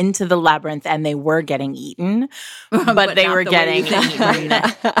going into the labyrinth and they were getting eaten, but they were getting eaten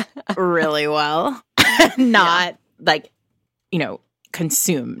really well. Not like,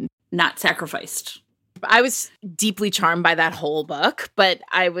 consumed. Not sacrificed. I was deeply charmed by that whole book, but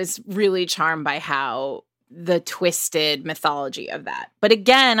I was really charmed by how the twisted mythology of that. But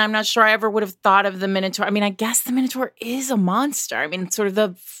again, I'm not sure I ever would have thought of the Minotaur. I mean, I guess the Minotaur is a monster. I mean, sort of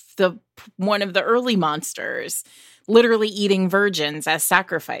the one of the early monsters, literally eating virgins as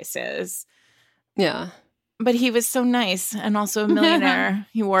sacrifices. Yeah. But he was so nice and also a millionaire.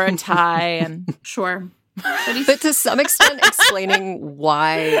 He wore a tie and Sure. But to some extent, explaining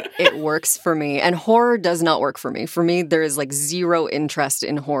why it works for me. And horror does not work for me. For me, there is like zero interest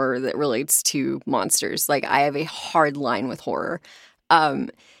in horror that relates to monsters. Like I have a hard line with horror.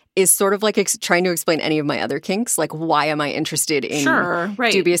 Is sort of like trying to explain any of my other kinks. Like, why am I interested in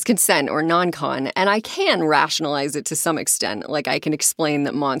dubious consent or non-con? And I can rationalize it to some extent. Like, I can explain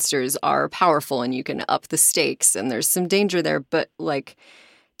that monsters are powerful and you can up the stakes and there's some danger there. But like,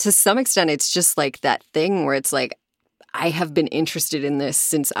 to some extent, it's just like that thing where it's like, I have been interested in this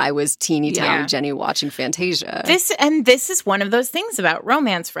since I was teeny tiny Jenny watching Fantasia. This is one of those things about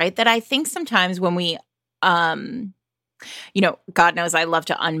romance, right? That I think sometimes when we, God knows I love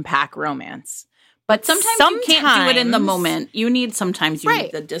to unpack romance. But sometimes you can't do it in the moment. Sometimes you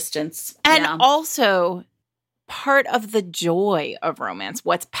need the distance. And also part of the joy of romance,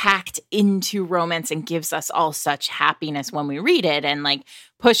 what's packed into romance and gives us all such happiness when we read it and like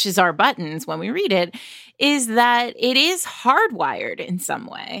pushes our buttons when we read it, is that it is hardwired in some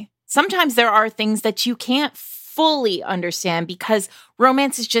way. Sometimes there are things that you can't fully understand because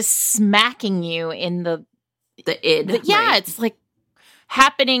romance is just smacking you in the id. It's like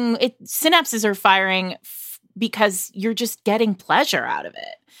happening. Synapses are firing because you're just getting pleasure out of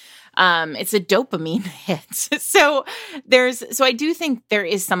it. It's a dopamine hit. So I do think there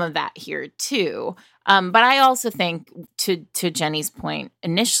is some of that here too. But I also think to Jenny's point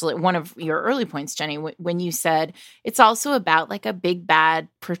initially, one of your early points, Jenny, when you said it's also about like a big bad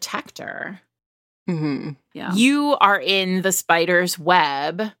protector. Mm-hmm. Yeah. You are in the spider's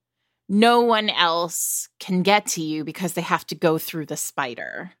web. No one else can get to you because they have to go through the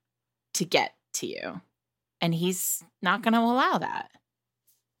spider to get to you. And he's not going to allow that.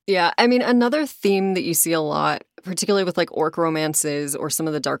 Yeah, I mean, another theme that you see a lot, particularly with like orc romances or some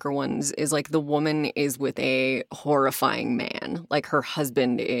of the darker ones, is like the woman is with a horrifying man. Like her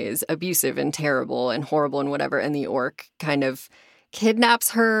husband is abusive and terrible and horrible and whatever, and the orc kind of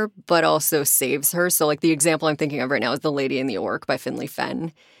kidnaps her but also saves her. So like the example I'm thinking of right now is The Lady and the Orc by Finlay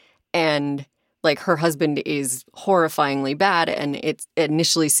Fenn. And like her husband is horrifyingly bad, and it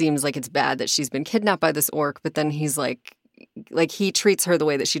initially seems like it's bad that she's been kidnapped by this orc, but then he's like he treats her the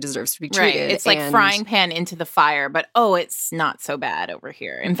way that she deserves to be treated. Right. It's like frying pan into the fire, but it's not so bad over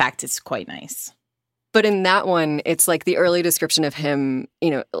here. In fact, it's quite nice. But in that one, it's like the early description of him,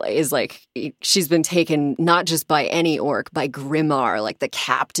 is like she's been taken not just by any orc, by Grimmar, like the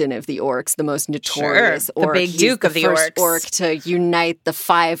captain of the orcs, the most notorious orc. The big duke of the first orcs. Orc to unite the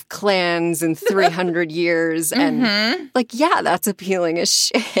 5 clans in 300 years. And like, yeah, that's appealing as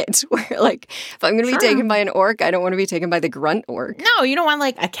shit. Where like, if I'm going to be taken by an orc, I don't want to be taken by the grunt orc. No, you don't want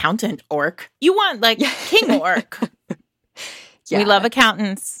like accountant orc. You want like king orc. Yeah. We love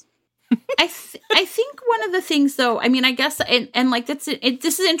accountants. I think one of the things, though, I mean, I guess, and like this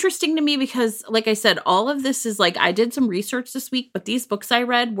is interesting to me because, like I said, all of this is like, I did some research this week, but these books I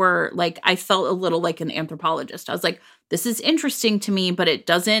read were like, I felt a little like an anthropologist. I was like, this is interesting to me, but it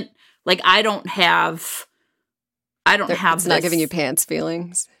doesn't, like, it's not giving you pants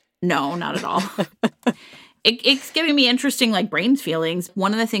feelings. No, not at all. It's giving me interesting, like, brains feelings.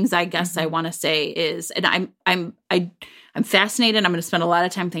 One of the things I guess I want to say is, and I'm fascinated. I'm going to spend a lot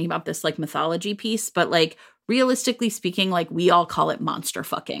of time thinking about this like mythology piece, but like realistically speaking, like we all call it monster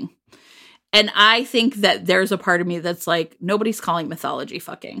fucking. And I think that there's a part of me that's like, nobody's calling mythology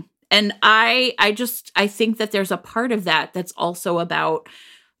fucking. And I think that there's a part of that that's also about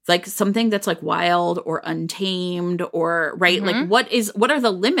like something that's like wild or untamed or right. Like what are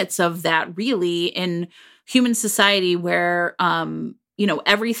the limits of that really in human society where,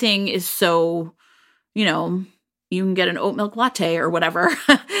 everything is so, you can get an oat milk latte or whatever,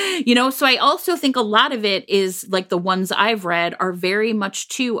 So I also think a lot of it is like the ones I've read are very much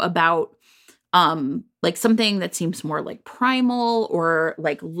too about like something that seems more like primal or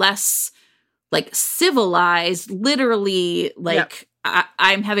like less like civilized, literally like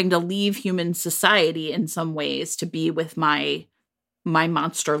I'm having to leave human society in some ways to be with my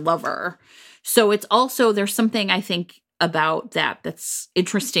monster lover. So it's also, there's something I think about that's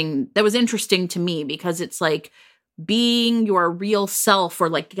interesting. That was interesting to me because it's like being your real self or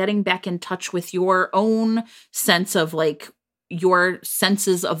like getting back in touch with your own sense of like your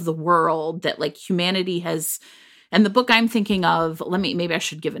senses of the world that like humanity has. And the book I'm thinking of, maybe I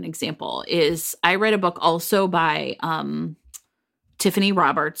should give an example, is I read a book also by Tiffany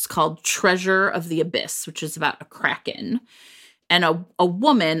Roberts called Treasure of the Abyss, which is about a kraken. And a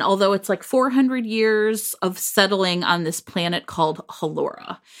woman, although it's like 400 years of settling on this planet called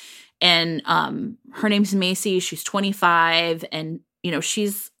Halora. And her name's Macy. She's 25. And,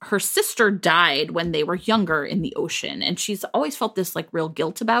 her sister died when they were younger in the ocean. And she's always felt this like real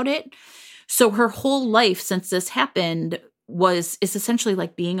guilt about it. So her whole life since this happened is essentially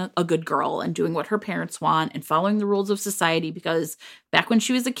like being a good girl and doing what her parents want and following the rules of society, because back when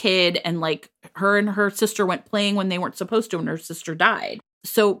she was a kid and like her and her sister went playing when they weren't supposed to and her sister died.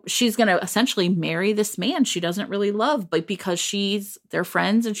 So she's going to essentially marry this man she doesn't really love, but because they're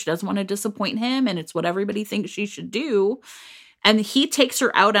friends and she doesn't want to disappoint him and it's what everybody thinks she should do. And he takes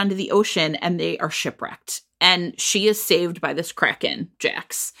her out onto the ocean and they are shipwrecked. And she is saved by this kraken,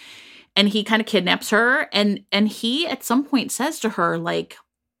 Jax. And he kind of kidnaps her. And he at some point says to her, like,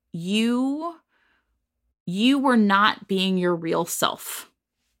 you were not being your real self.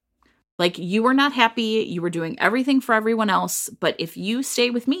 Like, you were not happy. You were doing everything for everyone else. But if you stay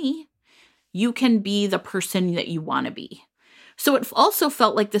with me, you can be the person that you want to be. So it also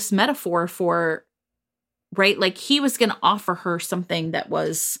felt like this metaphor for, right, like he was going to offer her something that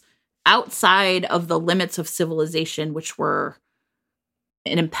was outside of the limits of civilization, which were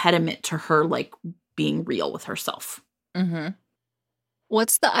an impediment to her, like, being real with herself. Mm-hmm.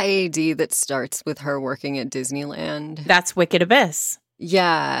 What's the IAD that starts with her working at Disneyland? That's Wicked Abyss.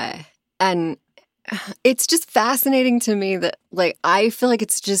 Yeah. And it's just fascinating to me that, like, I feel like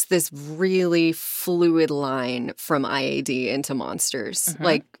it's just this really fluid line from IAD into monsters. Mm-hmm.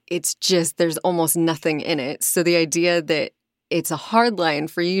 Like, it's just, there's almost nothing in it. So the idea that it's a hard line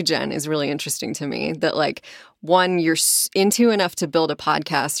for you, Jen, is really interesting to me. That, like, one, you're into enough to build a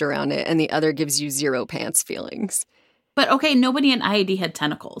podcast around it, and the other gives you zero pants feelings. But, okay, nobody in IAD had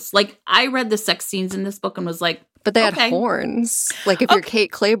tentacles. Like, I read the sex scenes in this book and was like, but they had horns. Like, if you're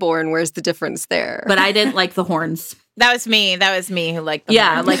Kate Claiborne, where's the difference there? But I didn't like the horns. That was me who liked the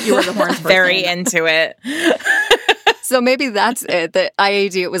horns. Like you were the horns person. Very into it. So maybe that's it. That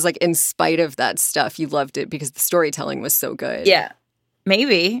IAD, it was like in spite of that stuff, you loved it because the storytelling was so good. Yeah,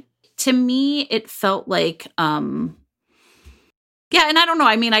 maybe. To me, it felt like, yeah, and I don't know.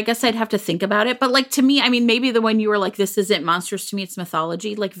 I mean, I guess I'd have to think about it. But, like, to me, I mean, maybe the one you were like, this isn't monsters, to me, it's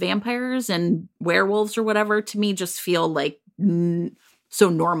mythology. Like, vampires and werewolves or whatever, to me, just feel like so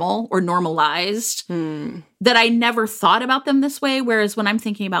normal or normalized that I never thought about them this way. Whereas when I'm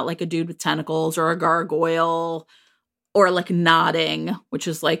thinking about, like, a dude with tentacles or a gargoyle or, like, nodding, which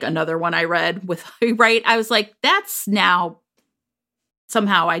is, like, another one I read with, right? I was like, that's now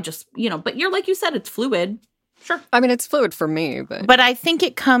somehow I just, but you're, like you said, it's fluid. Sure. I mean, it's fluid for me, but I think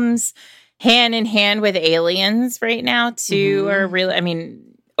it comes hand in hand with aliens right now too. Or really, I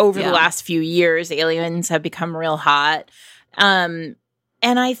mean, over the last few years, aliens have become real hot. And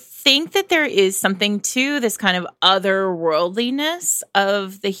I think that there is something to this kind of otherworldliness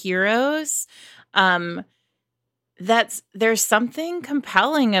of the heroes. There's something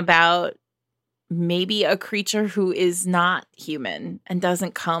compelling about maybe a creature who is not human and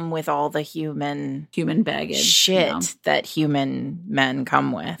doesn't come with all the human baggage shit that human men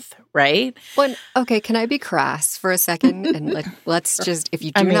come with, right? Okay, can I be crass for a second? And let's just, if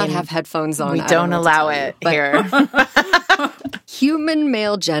you do not have headphones on, we don't allow it here. Human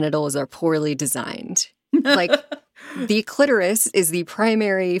male genitals are poorly designed. Like, the clitoris is the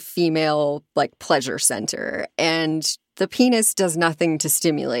primary female, like, pleasure center, and the penis does nothing to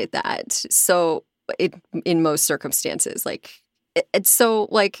stimulate that. So in most circumstances, it's so,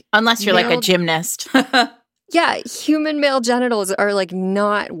 like, unless you're like a gymnast. Yeah, human male genitals are, like,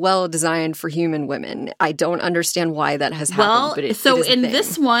 not well designed for human women. I don't understand why that has happened. Well, so in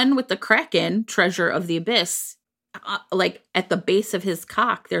this one with the Kraken, Treasure of the Abyss, like at the base of his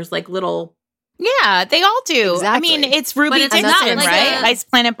cock, there's like little. Yeah, they all do. Exactly. I mean, it's Ruby it's Dixon, not like right? Ice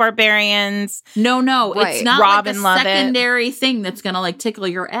Planet Barbarians. No, Right. it's not Robin like a Lovett. secondary thing that's gonna like tickle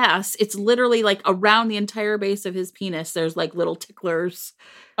your ass. It's literally like around the entire base of his penis. There's like little ticklers.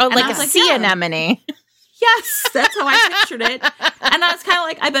 Oh, And like I a was like, sea yeah. anemone. Yes, that's how I pictured it. And I was kind of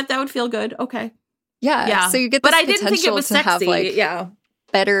like, I bet that would feel good. Okay, Yeah. So you get this but I didn't think it potential was to sexy. have like yeah,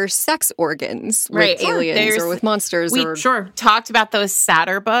 better sex organs Right. with aliens There's- or with monsters we or sure. Talked about those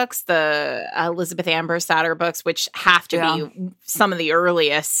Satter books, the Elizabeth Amber Satter books, which have to be some of the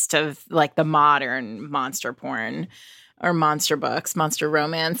earliest of like the modern monster porn or monster books, monster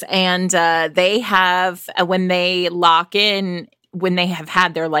romance. And they have, when they lock in, when they have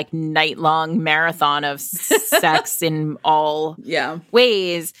had their like night-long marathon of sex in all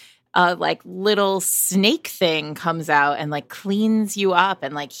ways, like little snake thing comes out and like cleans you up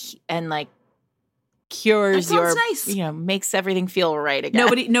and like cures That your sounds nice. Makes everything feel right again.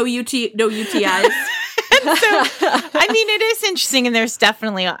 No UTIs. I mean, it is interesting, and there's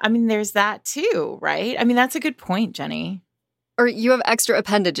definitely, I mean, there's that too, right? I mean, that's a good point, Jenny. or you have extra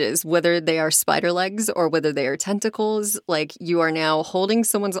appendages, whether they are spider legs or whether they are tentacles. Like you are now holding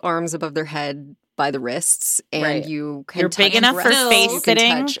someone's arms above their head by the wrists, and Right. you can You're touch big enough for breasts, face you can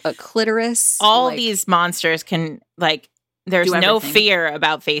sitting. touch a clitoris. All like- these monsters can like. There's Do no everything. fear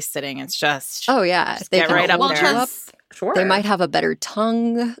about face sitting. It's just Oh yeah, Just they get can right up hold there. you up. Sure. They might have a better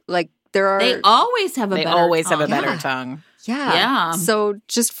tongue. Like there are. They always have a they better always have a tongue. better Yeah. tongue. Yeah. Yeah. So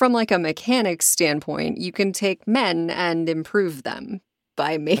just from like a mechanics standpoint, you can take men and improve them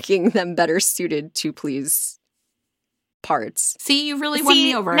by making them better suited to please parts. See, you really won See,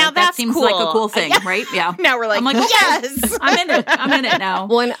 me over. now That that's seems like a cool. cool thing, Yeah. right? Yeah. Now we're like, I'm like, okay. yes. I'm in it. I'm in it now.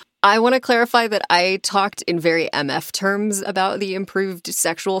 Well, and I want to clarify that I talked in very MF terms about the improved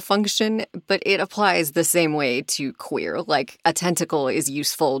sexual function, but it applies the same way to queer. Like a tentacle is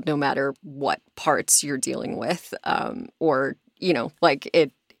useful no matter what parts you're dealing with, or, you know, like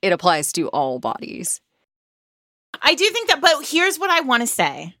it applies to all bodies. I do think that, but here's what I want to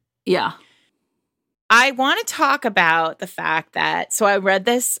say. Yeah. I want to talk about the fact that, so I read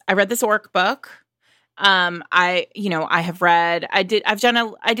this orc book. I did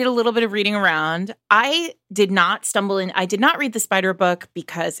a little bit of reading around. I did not read the spider book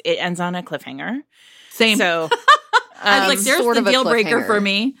because it ends on a cliffhanger. Same. So I was like, there's sort the of a deal breaker cliffhanger. for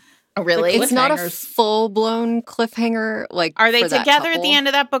me. oh, really? It's not a cliffhangers. full-blown cliffhanger. Like, Are they for that together at couple. the end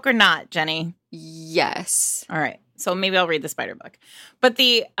of that book or not, Jenny? Yes. All right. So maybe I'll read the spider book. But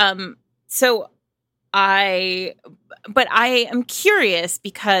but I am curious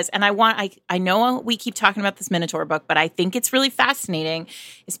because, and I know we keep talking about this Minotaur book, but I think it's really fascinating,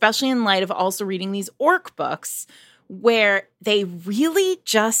 especially in light of also reading these orc books where they really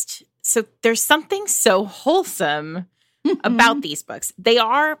so there's something so wholesome about these books. They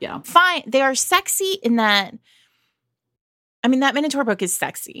are fine. They are sexy in that, I mean, that Minotaur book is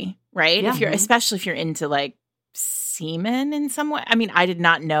sexy, right? Yeah. Especially if you're into like semen in some way. I mean, I did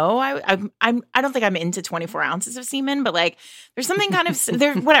not know. I don't think I'm into 24 ounces of semen, but like, there's something kind of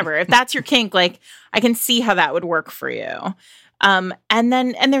there. Whatever. If that's your kink, like, I can see how that would work for you. And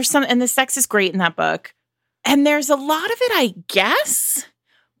the sex is great in that book, and there's a lot of it, I guess.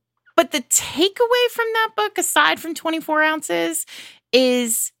 But the takeaway from that book, aside from 24 ounces,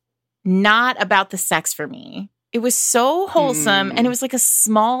 is not about the sex for me. It was so wholesome, and it was like a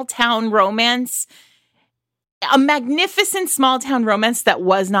small town romance. A magnificent small town romance that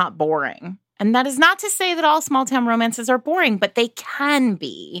was not boring. And that is not to say that all small town romances are boring, but they can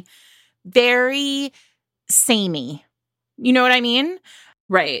be very samey. You know what I mean?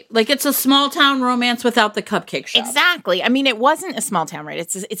 Right. Like it's a small town romance without the cupcake shop. Exactly. I mean, it wasn't a small town, right?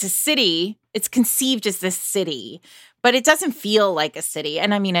 It's a city. It's conceived as this city, but it doesn't feel like a city.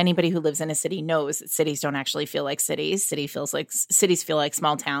 And I mean, anybody who lives in a city knows that cities don't actually feel like cities. Cities feel like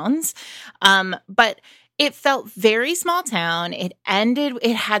small towns. But it felt very small town. It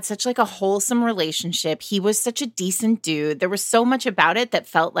had such like a wholesome relationship. He was such a decent dude. There was so much about it that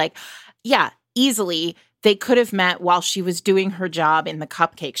felt like, yeah, easily they could have met while she was doing her job in the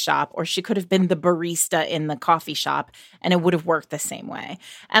cupcake shop, or she could have been the barista in the coffee shop, and it would have worked the same way.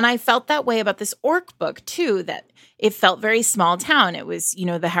 And I felt that way about this orc book too, that it felt very small town. It was,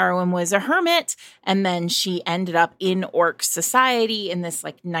 the heroine was a hermit, and then she ended up in orc society in this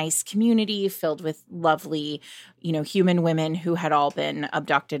like nice community filled with lovely, human women who had all been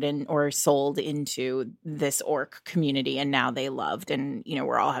abducted or sold into this orc community, and now they loved and,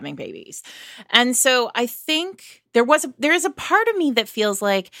 we're all having babies. And so I think there is a part of me that feels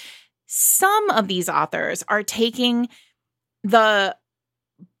like some of these authors are taking the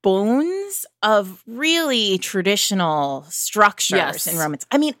bones of really traditional structures in romance.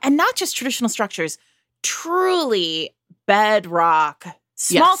 I mean, and not just traditional structures, truly bedrock.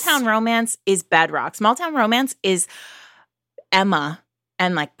 Small town romance is bedrock. Small town romance is Emma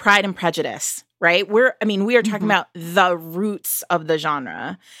and like Pride and Prejudice, right? We are talking about the roots of the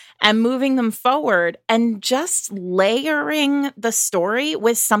genre and moving them forward and just layering the story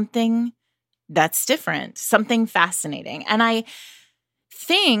with something that's different, something fascinating. And I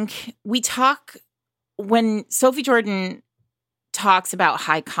think when Sophie Jordan talks about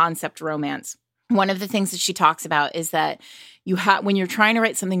high concept romance, one of the things that she talks about is that when you're trying to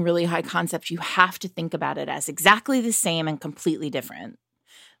write something really high concept, you have to think about it as exactly the same and completely different.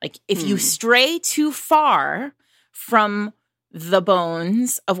 Like if you stray too far from the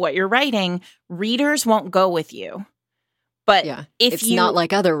bones of what you're writing, readers won't go with you. But if it's you not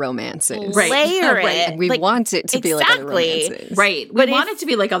like other romances. Layer it. And we want it to be like other romances. Right. We want it to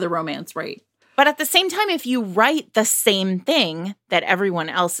be like other romance, right. But at the same time, if you write the same thing that everyone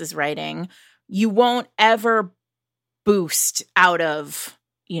else is writing, you won't ever boost out of,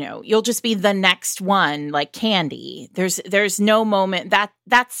 you'll just be the next one like Candy. There's no moment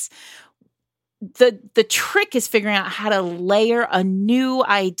that's the trick is figuring out how to layer a new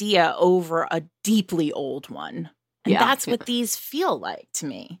idea over a deeply old one. And that's what these feel like to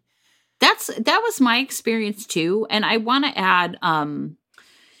me. That was my experience too. And I want to add,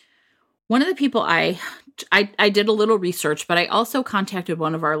 one of the people I did a little research, but I also contacted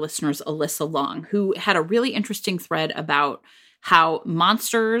one of our listeners, Alyssa Long, who had a really interesting thread about how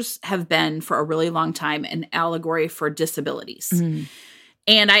monsters have been for a really long time an allegory for disabilities. Mm.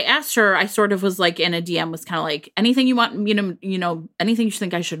 And I asked her, I sort of was like in a DM, was kind of like, anything you want, anything you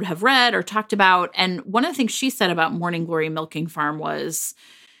think I should have read or talked about. And one of the things she said about Morning Glory Milking Farm was,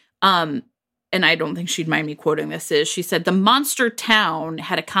 and I don't think she'd mind me quoting this, is she said, the monster town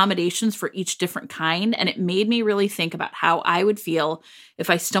had accommodations for each different kind. And it made me really think about how I would feel if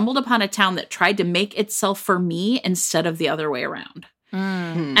I stumbled upon a town that tried to make itself for me instead of the other way around.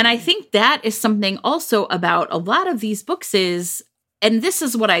 Mm. And I think that is something also about a lot of these books is, and this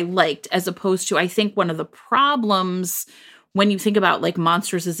is what I liked, as opposed to, I think one of the problems when you think about like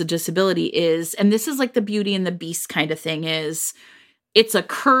monsters as a disability is, and this is like the Beauty and the Beast kind of thing is, it's a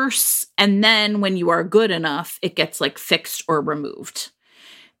curse, and then when you are good enough, it gets like fixed or removed.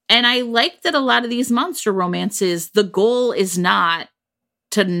 And I like that a lot of these monster romances, the goal is not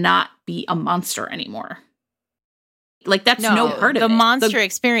to not be a monster another. Like that's no part of it. The monster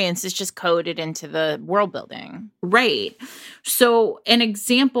experience is just coded into the world building. Right. So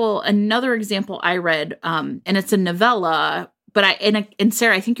another example I read, and it's a novella, but and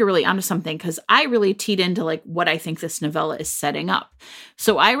Sarah, I think you're really onto something because I really teed into like what I think this novella is setting up.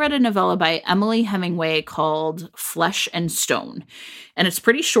 So I read a novella by Emily Hemingway called Flesh and Stone. And it's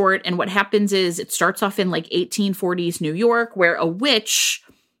pretty short. And what happens is it starts off in like 1840s New York where a witch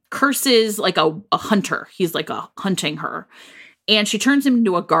curses like a hunter. He's like hunting her. And she turns him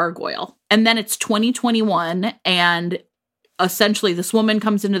into a gargoyle. And then it's 2021 and essentially this woman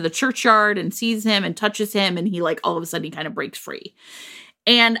comes into the churchyard and sees him and touches him and he like all of a sudden he kind of breaks free.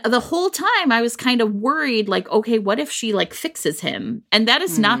 And the whole time I was kind of worried like, okay, what if she like fixes him? And that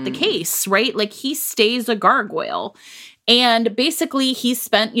is not the case, right? Like he stays a gargoyle. And basically he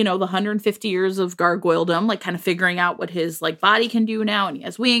spent, the 150 years of gargoyledom, like kind of figuring out what his like body can do now. And he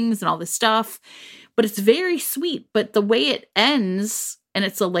has wings and all this stuff, but it's very sweet. But the way it ends, and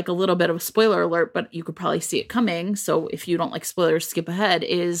it's like a little bit of a spoiler alert, but you could probably see it coming. So if you don't like spoilers, skip ahead,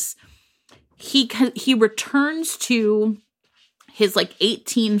 is he returns to his like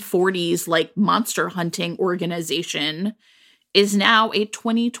 1840s, like monster hunting organization is now a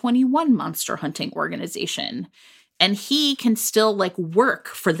 2021 monster hunting organization. And he can still like work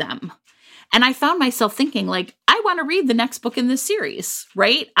for them. And I found myself thinking like, I want to read the next book in this series,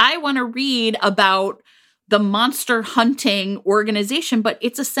 right? I want to read about the monster hunting organization, but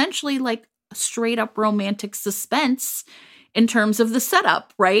it's essentially like a straight up romantic suspense in terms of the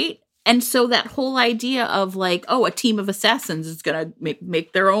setup, right? And so that whole idea of like, oh, a team of assassins is going to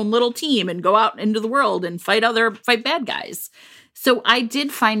make their own little team and go out into the world and fight bad guys. So I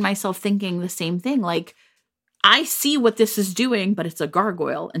did find myself thinking the same thing, like, I see what this is doing, but it's a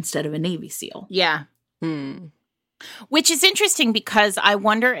gargoyle instead of a Navy SEAL. Yeah. Which is interesting because I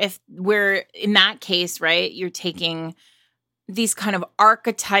wonder if we're, in that case, right, you're taking these kind of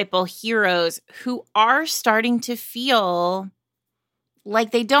archetypal heroes who are starting to feel like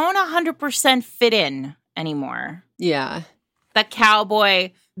they don't 100% fit in anymore. Yeah. The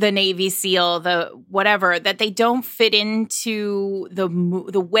cowboy, the Navy SEAL, the whatever, that they don't fit into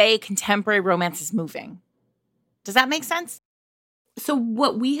the way contemporary romance is moving. Does that make sense? So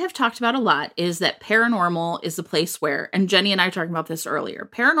what we have talked about a lot is that paranormal is the place where, and Jenny and I were talking about this earlier,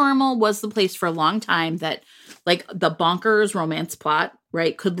 paranormal was the place for a long time that like the bonkers romance plot,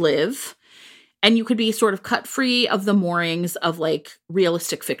 right, could live. And you could be sort of cut free of the moorings of like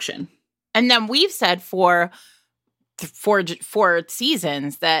realistic fiction. And then we've said for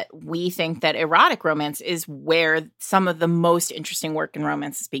seasons that we think that erotic romance is where some of the most interesting work in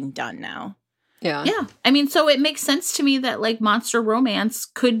romance is being done now. Yeah. Yeah. I mean, so it makes sense to me that like monster romance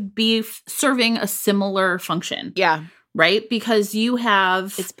could be serving a similar function. Yeah. Right? Because you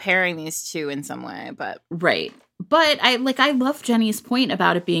have... It's pairing these two in some way, but... Right. But I love Jenny's point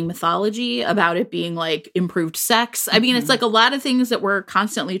about it being mythology, about it being like improved sex. I mean, it's like a lot of things that we're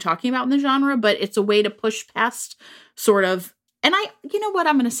constantly talking about in the genre, but it's a way to push past sort of... And you know what?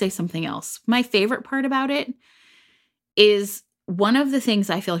 I'm going to say something else. My favorite part about it is... One of the things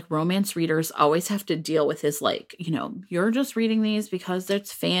I feel like romance readers always have to deal with is like, you know, you're just reading these because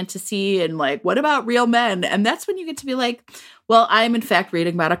it's fantasy and like, what about real men? And that's when you get to be like, well, I'm in fact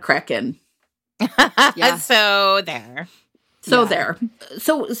reading about a kraken. Yeah. So there. So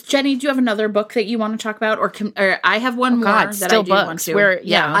Jenny, do you have another book that you want to talk about? Or I have one more that I do want to.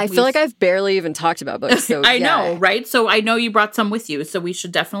 I feel like I've barely even talked about books. So I know, right? So I know you brought some with you. So we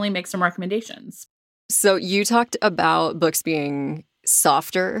should definitely make some recommendations. So you talked about books being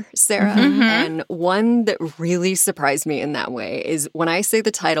softer, Sarah, and one that really surprised me in that way is when I say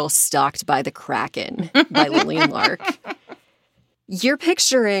the title Stalked by the Kraken by Lillian Lark. You're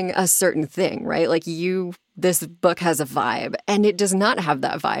picturing a certain thing, right? Like this book has a vibe, and it does not have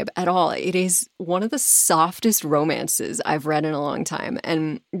that vibe at all. It is one of the softest romances I've read in a long time,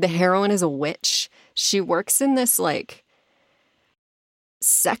 and the heroine is a witch. She works in this like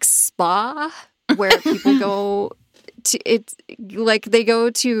sex spa where people go to, it's like they go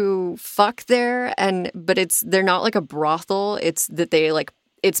to fuck there, but they're not like a brothel. It's that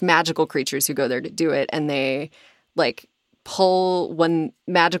it's magical creatures who go there to do it, and they like when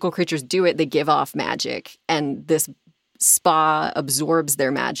magical creatures do it, they give off magic, and this spa absorbs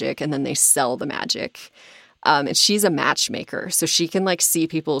their magic, and then they sell the magic. And she's a matchmaker, so she can like see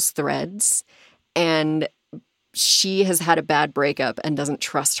people's threads, and she has had a bad breakup and doesn't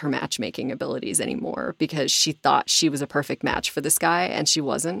trust her matchmaking abilities anymore because she thought she was a perfect match for this guy and she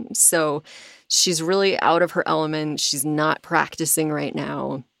wasn't. So she's really out of her element. She's not practicing right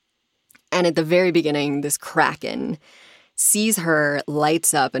now. And at the very beginning, this kraken sees her,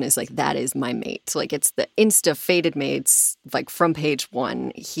 lights up, and is like, that is my mate. Like, it's the insta-fated mates, like, from page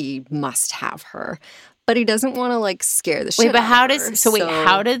 1. He must have her. But he doesn't want to, like, scare the shit out of her.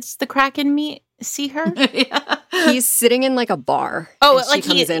 How does the kraken see her? Yeah. He's sitting in, like, a bar. Oh, like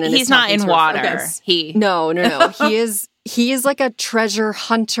he's not in water. No. He is like a treasure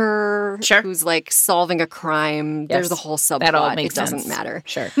hunter who's like solving a crime. Yes. There's a whole subplot. That all makes sense. Doesn't matter.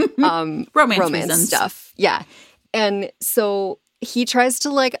 Sure. Romance stuff. Yeah. And so he tries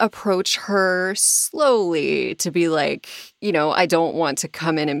to like approach her slowly to be like, you know, I don't want to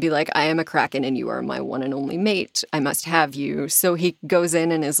come in and be like, I am a kraken and you are my one and only mate. I must have you. So he goes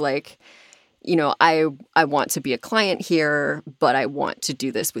in and is like, you know, I want to be a client here, but I want to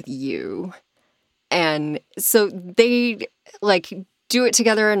do this with you. And so they like do it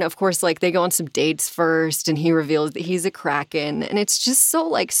together. And of course, like they go on some dates first and he reveals that he's a kraken. And it's just so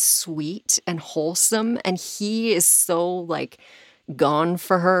like sweet and wholesome. And he is so like gone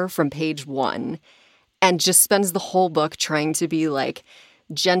for her from page 1 and just spends the whole book trying to be like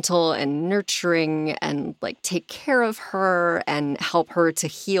gentle and nurturing and like take care of her and help her to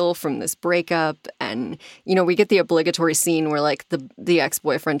heal from this breakup. And, you know, we get the obligatory scene where like the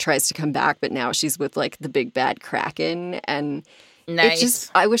ex-boyfriend tries to come back, but now she's with like the big bad kraken. And nice.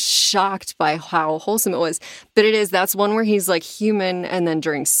 I was shocked by how wholesome it was. But that's one where he's like human, and then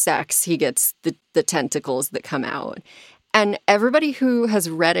during sex he gets the tentacles that come out. And everybody who has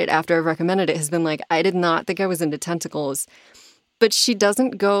read it after I've recommended it has been like, I did not think I was into tentacles. But she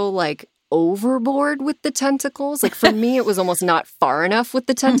doesn't go, like, overboard with the tentacles. Like, for me, it was almost not far enough with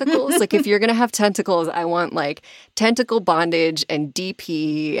the tentacles. Like, if you're going to have tentacles, I want, like, tentacle bondage and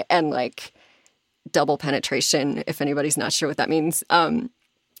DP and, like, double penetration, if anybody's not sure what that means. And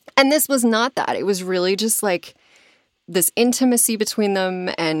this was not that. It was really just, like, this intimacy between them,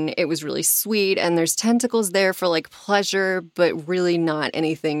 and it was really sweet. And there's tentacles there for, like, pleasure, but really not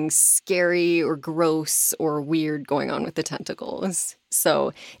anything scary or gross or weird going on with the tentacles.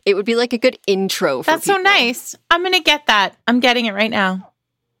 So it would be, like, a good intro for That's people. So nice. I'm going to get that. I'm getting it right now.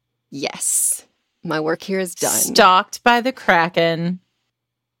 Yes. My work here is done. Stalked by the kraken.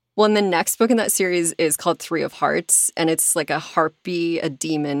 Well, and the next book in that series is called 3 of Hearts, and it's, like, a harpy, a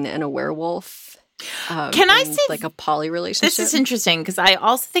demon, and a werewolf. Can I say like a poly relationship? This is interesting because I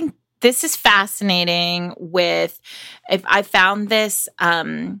also think this is fascinating. If I found this,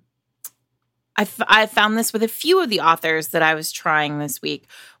 I found this with a few of the authors that I was trying this week,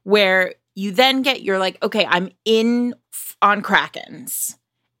 where you then you're like, okay, I'm in on Krakens,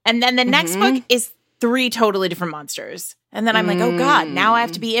 and then the next book is 3 totally different monsters, and then I'm like, oh god, now I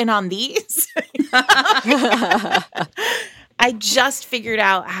have to be in on these. I just figured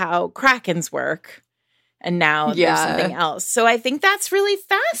out how Krakens work, and now there's something else. So I think that's really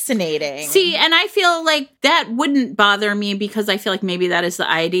fascinating. See, and I feel like that wouldn't bother me because I feel like maybe that is the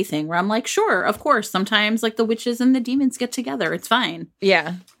IAD thing where I'm like, sure, of course, sometimes like the witches and the demons get together. It's fine.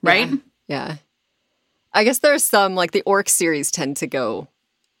 Yeah. Right? Yeah. I guess there's some, like the orc series tend to go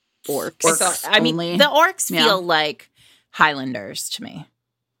orcs. I mean, the orcs feel like Highlanders to me.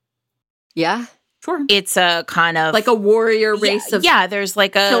 Yeah. Sure. It's a kind of like a warrior race of there's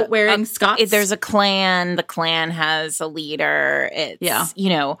like a kilt-wearing Scots. There's a clan. The clan has a leader. It's,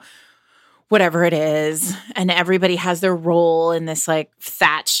 whatever it is. And everybody has their role in this like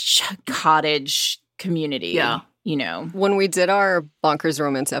thatched cottage community. Yeah. When we did our Bonkers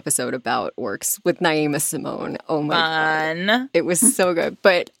Romance episode about orcs with Naima Simone, oh my God. It was so good.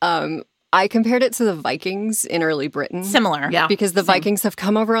 But I compared it to the Vikings in early Britain. Similar. Yeah. Because the Vikings have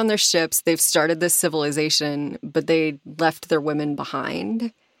come over on their ships. They've started this civilization, but they left their women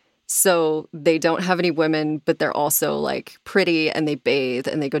behind. So they don't have any women, but they're also like pretty and they bathe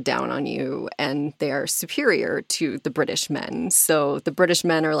and they go down on you and they are superior to the British men. So the British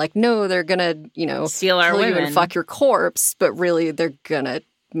men are like, no, they're going to, steal our kill women you and fuck your corpse, but really they're going to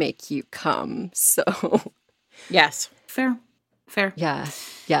make you come. So yes. Fair. Yeah,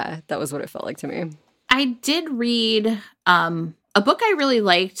 that was what it felt like to me. I did read a book I really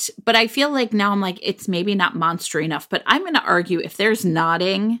liked, but I feel like now I'm like, it's maybe not monster enough, but I'm going to argue if there's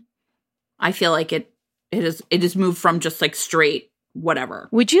nodding, I feel like it is moved from just like straight whatever.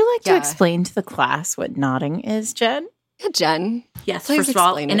 Would you like to explain to the class what nodding is, Jen? Yeah, Jen. Yes, please first of all,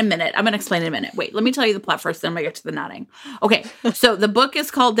 explain in it. a minute. I'm going to explain in a minute. Wait, let me tell you the plot first, then I'm going to get to the nodding. Okay, so the book is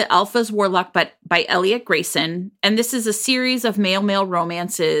called The Alpha's Warlock by Elliot Grayson, and this is a series of male-male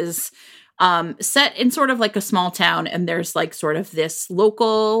romances set in sort of like a small town, and there's like sort of this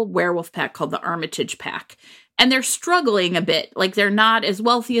local werewolf pack called the Armitage Pack, and they're struggling a bit. Like they're not as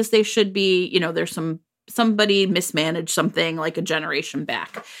wealthy as they should be. There's somebody mismanaged something like a generation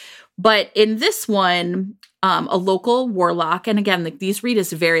back. But in this one, a local warlock, and again, like these read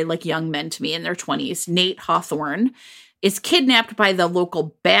as very like young men to me in their 20s, Nate Hawthorne, is kidnapped by the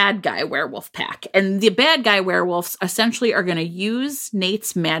local bad guy werewolf pack. And the bad guy werewolves essentially are going to use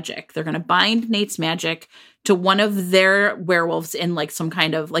Nate's magic. They're going to bind Nate's magic to one of their werewolves in like some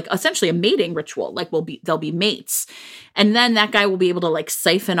kind of like essentially a mating ritual. Like they'll be mates. And then that guy will be able to like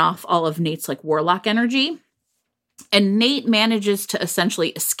siphon off all of Nate's like warlock energy. And Nate manages to essentially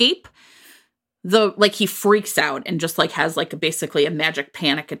escape he freaks out and just like has like basically a magic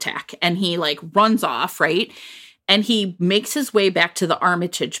panic attack. And he like runs off, right? And he makes his way back to the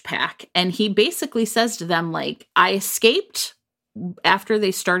Armitage Pack. And he basically says to them, like, I escaped after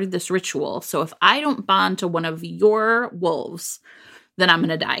they started this ritual. So if I don't bond to one of your wolves, then I'm going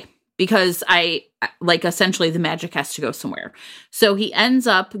to die. Because essentially the magic has to go somewhere. So he ends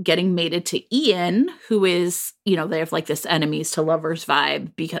up getting mated to Ian, who is, they have like this enemies to lovers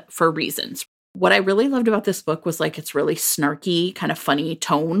vibe for reasons. What I really loved about this book was like it's really snarky, kind of funny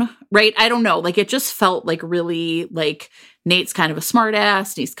tone, right? I don't know. Like it just felt like really like Nate's kind of a smart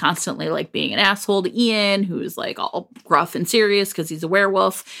ass. And he's constantly like being an asshole to Ian, who's like all gruff and serious because he's a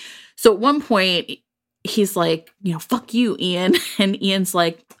werewolf. So at one point he's like, fuck you, Ian. And Ian's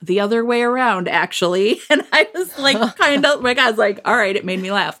like, the other way around, actually. And I was like, kind of like, I was like, all right, it made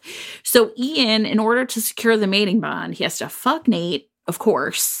me laugh. So Ian, in order to secure the mating bond, he has to fuck Nate, of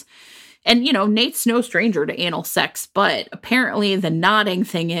course. And, Nate's no stranger to anal sex, but apparently the nodding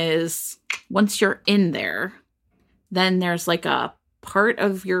thing is once you're in there, then there's like a part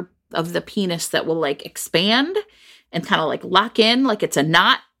of the penis that will like expand and kind of like lock in, like it's a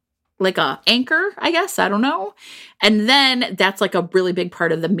knot, like a anchor, I guess. I don't know. And then that's like a really big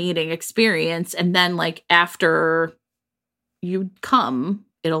part of the mating experience. And then like after you come,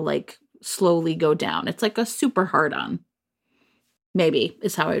 it'll like slowly go down. It's like a super hard on. Maybe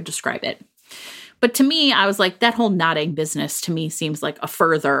is how I would describe it. But to me, I was like, that whole nodding business to me seems like a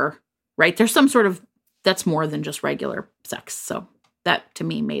further, right? There's some sort of, that's more than just regular sex. So that to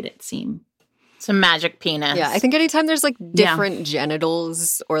me made it seem. Some magic penis. Yeah, I think anytime there's like different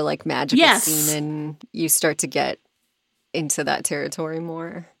genitals or like magical semen, you start to get into that territory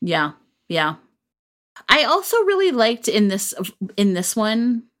more. Yeah, yeah. I also really liked in this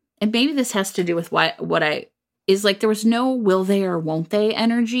one, and maybe this has to do with what I is like there was no will they or won't they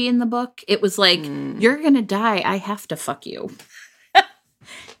energy in the book. It was like, you're going to die. I have to fuck you.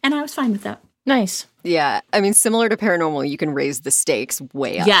 And I was fine with that. Nice. Yeah. I mean, similar to Paranormal, you can raise the stakes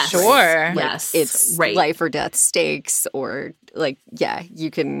way up. Yes. Sure. Like, yes. It's right. life or death stakes, or like, yeah, you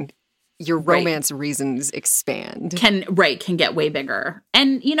can, your romance reasons expand. Can get way bigger.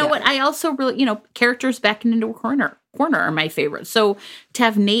 And you know what? I also really, characters backing into a corner are my favorite. So to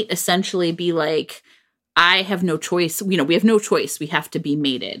have Nate essentially be like, I have no choice. We have no choice. We have to be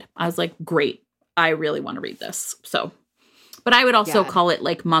mated. I was like, great. I really want to read this. So, but I would also call it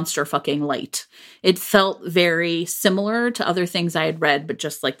like monster fucking light. It felt very similar to other things I had read, but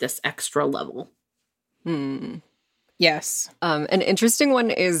just like this extra level. Yes. An interesting one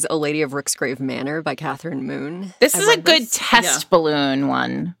is A Lady of Rooksgrave Manor by Catherine Moon. This is a good test balloon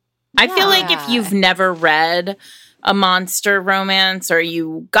one. I feel like if you've never read a monster romance, or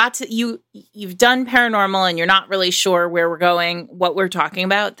you've done paranormal and you're not really sure where we're going, what we're talking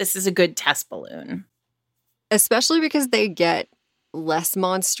about, this is a good test balloon. Especially because they get less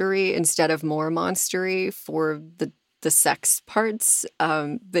monstery instead of more monstery for the sex parts.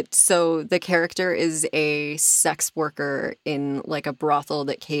 But so the character is a sex worker in like a brothel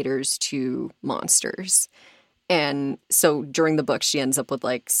that caters to monsters. And so during the book, she ends up with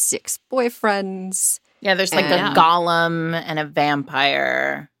like 6 boyfriends. Yeah, there's like a golem and a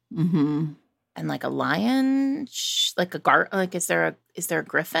vampire, and like a lion, like is there a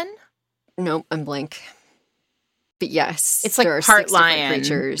griffin? Nope, I'm blank. But yes, it's like there are part 6 lion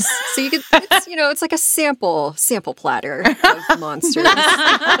creatures. So you could, it's like a sample platter of monsters.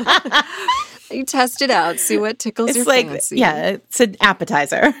 You test it out, see what tickles your fancy. Yeah, it's an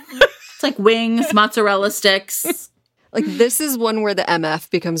appetizer. It's like wings, mozzarella sticks. Like, this is one where the MF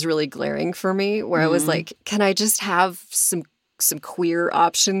becomes really glaring for me, where I was like, can I just have some queer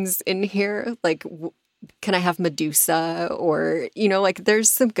options in here? Like, can I have Medusa? Or, like, there's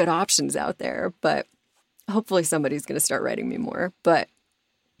some good options out there, but hopefully somebody's going to start writing me more. But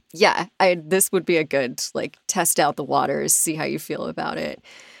yeah, this would be a good, like, test out the waters, see how you feel about it.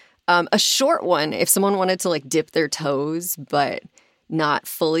 A short one, if someone wanted to, like, dip their toes, but not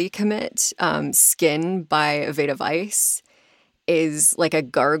fully commit, Skin by Aveda Weiss is like a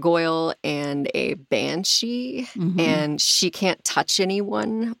gargoyle and a banshee, and she can't touch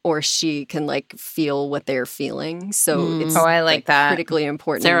anyone, or she can like feel what they're feeling. So it's I like that. Critically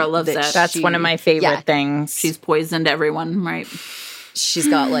important. Sarah loves that. That's one of my favorite things. She's poisoned everyone, right? She's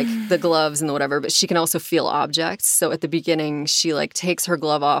got like the gloves and the whatever, but she can also feel objects. So at the beginning, she like takes her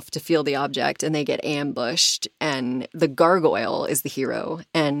glove off to feel the object, and they get ambushed. And the gargoyle is the hero,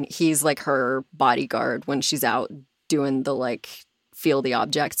 and he's like her bodyguard when she's out doing the like feel the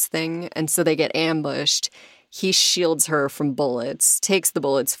objects thing. And so they get ambushed. He shields her from bullets, takes the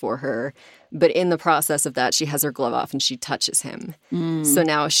bullets for her. But in the process of that, she has her glove off and she touches him. So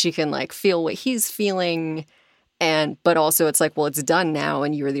now she can like feel what he's feeling. But also it's like, well, it's done now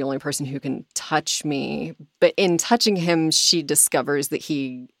and you're the only person who can touch me. But in touching him, she discovers that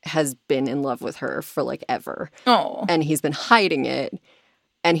he has been in love with her for like ever. Oh. And he's been hiding it.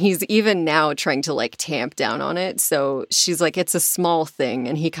 And he's even now trying to like tamp down on it. So she's like, it's a small thing.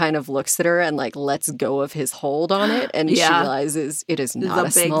 And he kind of looks at her and like lets go of his hold on it. And she realizes it is not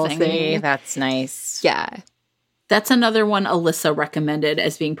a small thing. That's nice. Yeah. That's another one Alyssa recommended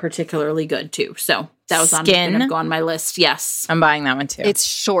as being particularly good, too. So that was going to go on my list. Yes. I'm buying that one, too. It's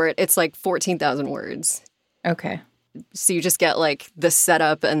short. It's like 14,000 words. Okay. So you just get like the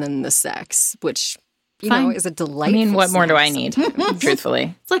setup and then the sex, which, you know, is a delightful I mean, what more do I need,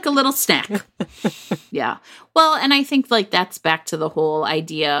 truthfully? It's like a little snack. Yeah. Well, and I think like that's back to the whole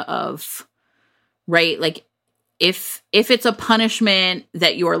idea of, right, like, If it's a punishment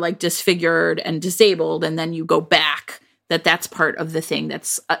that you're like disfigured and disabled and then you go back, that's part of the thing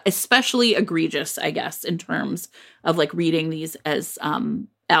that's especially egregious, I guess, in terms of like reading these as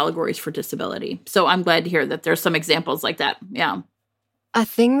allegories for disability. So I'm glad to hear that there's some examples like that. Yeah. A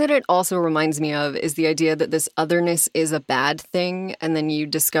thing that it also reminds me of is the idea that this otherness is a bad thing, and then you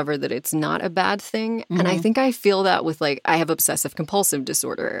discover that it's not a bad thing. And I think I feel that with like, I have obsessive compulsive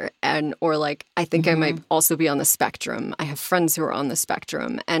disorder, or like, I think I might also be on the spectrum. I have friends who are on the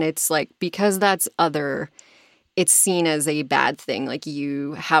spectrum, and it's like, because that's other, it's seen as a bad thing. Like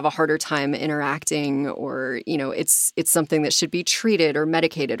you have a harder time interacting, or, you know, it's something that should be treated or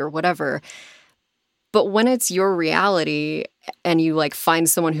medicated or whatever. But when it's your reality and you like find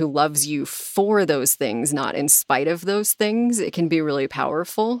someone who loves you for those things, not in spite of those things, it can be really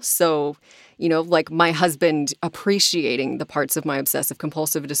powerful. So, you know, like my husband appreciating the parts of my obsessive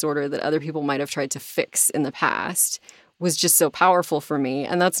compulsive disorder that other people might have tried to fix in the past was just so powerful for me.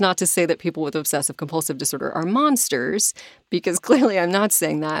 And that's not to say that people with obsessive compulsive disorder are monsters, because clearly I'm not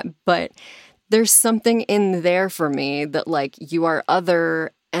saying that, but there's something in there for me that like you are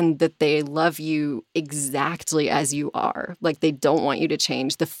other and that they love you exactly as you are. Like they don't want you to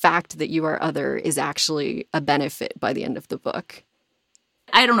change. The fact that you are other is actually a benefit by the end of the book.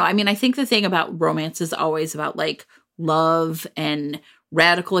 I don't know. I mean, I think the thing about romance is always about like love and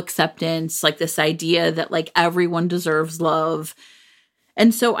radical acceptance, like this idea that like everyone deserves love.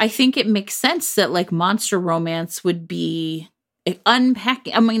 And so I think it makes sense that like monster romance would be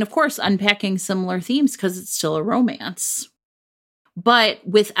unpacking. I mean, of course, unpacking similar themes because it's still a romance. But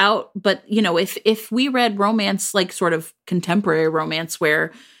you know, if we read romance, like sort of contemporary romance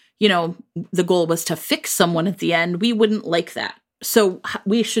where, you know, the goal was to fix someone at the end, we wouldn't like that. So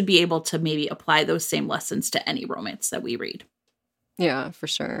we should be able to maybe apply those same lessons to any romance that we read. Yeah, for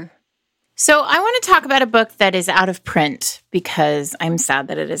sure. So I want to talk about a book that is out of print because I'm sad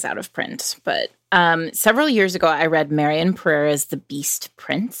that it is out of print. But several years ago, I read Marion Pereira's The Beast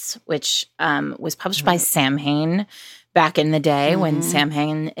Prince, which was published by Samhain back in the day when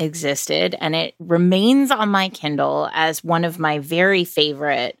Samhain existed. And it remains on my Kindle as one of my very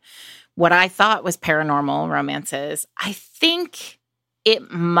favorite, what I thought was paranormal romances. I think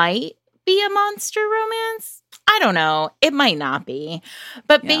it might be a monster romance. I don't know. It might not be.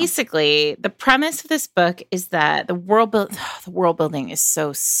 But basically, the premise of this book is that the world building is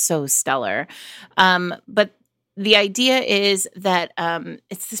so stellar. But the idea is that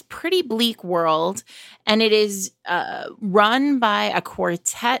it's this pretty bleak world, and it is run by a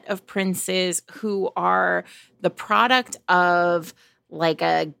quartet of princes who are the product of like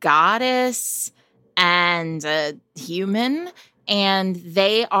a goddess and a human. And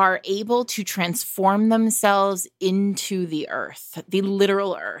they are able to transform themselves into the earth, the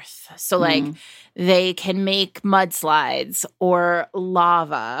literal earth. So, like, they can make mudslides or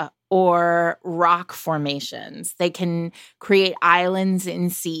lava or rock formations. They can create islands in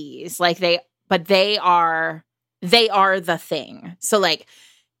seas. But they are the thing. So, like,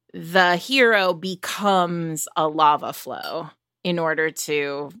 the hero becomes a lava flow in order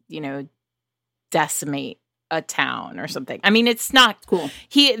to, you know, decimate a town or something. I mean, it's not cool.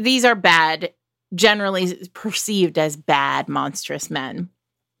 These are bad, generally perceived as bad, monstrous men.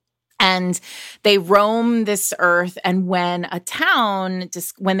 And they roam this earth. And when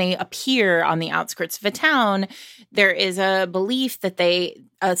when they appear on the outskirts of a town, there is a belief that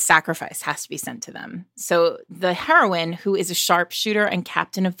a sacrifice has to be sent to them. So the heroine, who is a sharpshooter and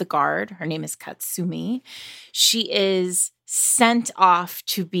captain of the guard, her name is Katsumi, she is sent off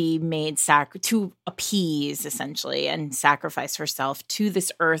to be made to appease, essentially, and sacrifice herself to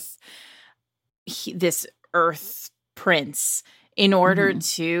this earth prince in order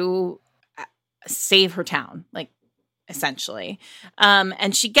to save her town, like, essentially.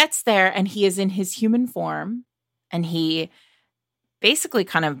 And she gets there, and he is in his human form, and he basically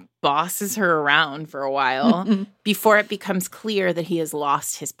kind of bosses her around for a while before it becomes clear that he has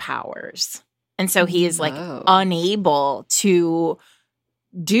lost his powers. And so he is like unable to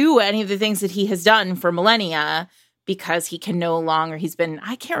do any of the things that he has done for millennia because he can no longer,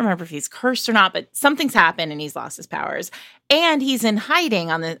 I can't remember if he's cursed or not, but something's happened and he's lost his powers. And he's in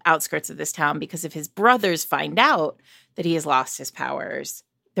hiding on the outskirts of this town because if his brothers find out that he has lost his powers,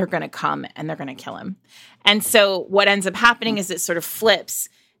 they're going to come and they're going to kill him. And so what ends up happening is it sort of flips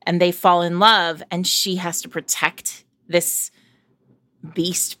and they fall in love, and she has to protect this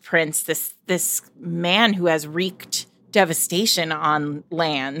beast prince, this man who has wreaked devastation on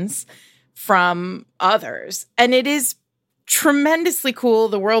lands from others. And it is tremendously cool.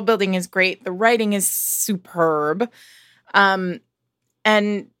 The world building is great. The writing is superb. And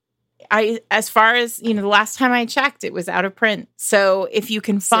as far as, you know, the last time I checked, it was out of print. So if you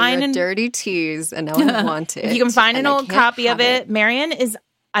can find a dirty tease, and now I want it. If you can find an old copy of it, Marion is,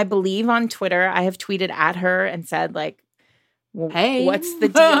 I believe, on Twitter. I have tweeted at her and said, like, hey, what's the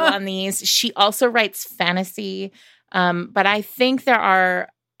deal on these? She also writes fantasy. But I think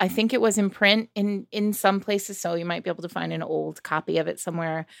it was in print in some places, so you might be able to find an old copy of it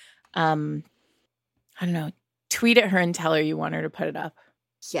somewhere. I don't know. Tweet at her and tell her you want her to put it up.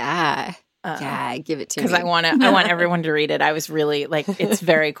 Yeah. Give it to me. Because I want everyone to read it. I was really, like, it's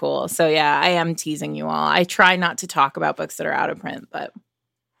very cool. So yeah, I am teasing you all. I try not to talk about books that are out of print, but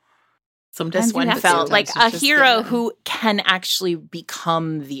sometimes this one felt like a hero who can actually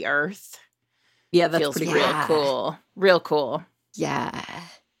become the earth. Yeah, that's feels pretty real cool. Real cool. Yeah.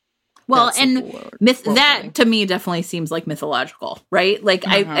 Well, that's and that to me definitely seems like mythological, right? Like,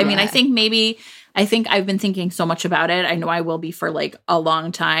 I mean, I think I've been thinking so much about it. I know I will be for like a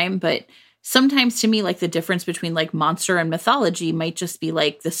long time, but sometimes to me, like the difference between like monster and mythology might just be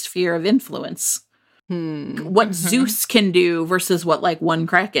like the sphere of influence. What Zeus can do versus what like one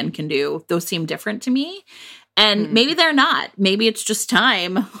Kraken can do. Those seem different to me. And maybe they're not. Maybe it's just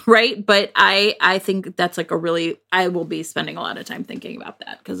time, right? But I think that's like I will be spending a lot of time thinking about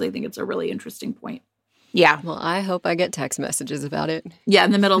that because I think it's a really interesting point. Yeah. Well, I hope I get text messages about it. Yeah,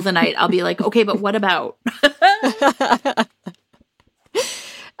 in the middle of the night, I'll be like, okay, but what about?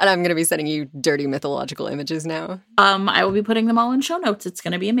 And I'm going to be sending you dirty mythological images now. I will be putting them all in show notes. It's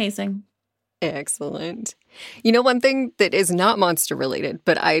going to be amazing. Excellent. You know, one thing that is not monster related,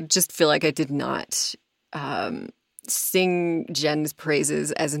 but I just feel like I did not sing Jen's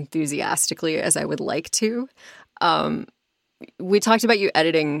praises as enthusiastically as I would like to. We talked about you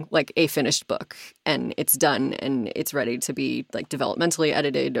editing like a finished book and it's done and it's ready to be like developmentally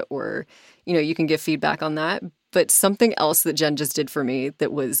edited or, you know, you can give feedback on that. But something else that Jen just did for me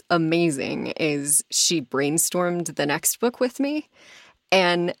that was amazing is she brainstormed the next book with me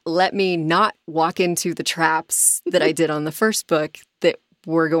and let me not walk into the traps that I did on the first book that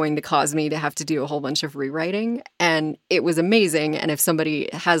were going to cause me to have to do a whole bunch of rewriting. And it was amazing. And if somebody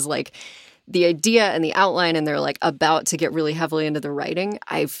has like the idea and the outline and they're like about to get really heavily into the writing,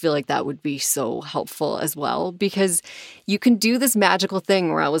 I feel like that would be so helpful as well because you can do this magical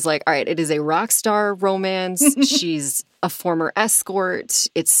thing where I was like, all right, it is a rock star romance. She's a former escort.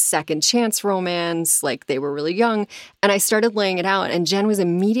 It's second chance romance. Like they were really young. And I started laying it out and Jen was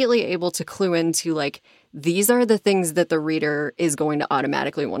immediately able to clue into like, these are the things that the reader is going to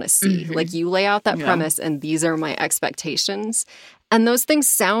automatically want to see. Like you lay out that premise and these are my expectations. And those things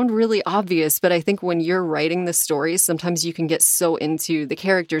sound really obvious, but I think when you're writing the stories, sometimes you can get so into the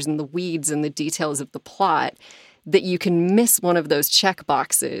characters and the weeds and the details of the plot that you can miss one of those check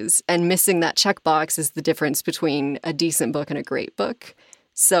boxes. And missing that checkbox is the difference between a decent book and a great book.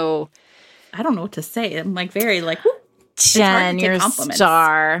 So I don't know what to say. I'm like very like, whoop. Jen, you're a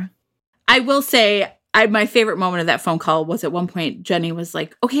star. I will say my favorite moment of that phone call was at one point Jenny was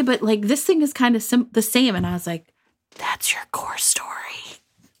like, okay, but like this thing is kind of the same. And I was like, that's your core story.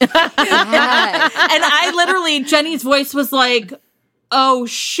 And I literally, Jenny's voice was like, oh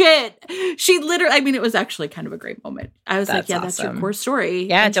shit. She literally, I mean, it was actually kind of a great moment. I was like, yeah, awesome. That's your core story.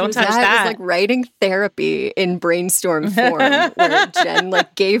 Yeah, and don't touch that. It was like writing therapy in brainstorm form where Jen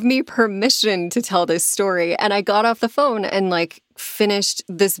like gave me permission to tell this story. And I got off the phone and like finished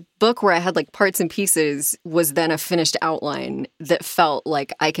this book where I had like parts and pieces was then a finished outline that felt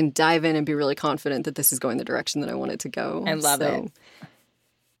like I can dive in and be really confident that this is going the direction that I want it to go. I love it.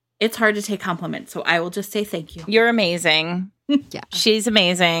 It's hard to take compliments, so I will just say thank you. You're amazing. Yeah. She's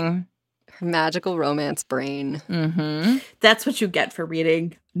amazing. Her magical romance brain. That's what you get for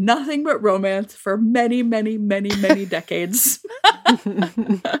reading nothing but romance for many, many, many, many decades.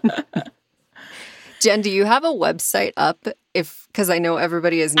 Jen, do you have a website up? Because I know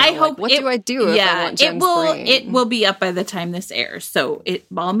everybody is now like, what do I do if I want Jen's brain? It will be up by the time this airs. So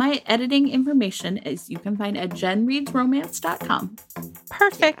all my editing information is you can find at jenreadsromance.com.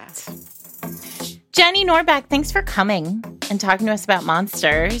 Perfect. Yeah. Jenny Nordbak, thanks for coming and talking to us about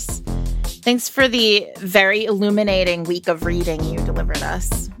monsters. Thanks for the very illuminating week of reading you delivered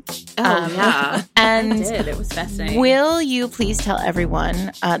us. Yeah. And I did. It was fascinating. Will you please tell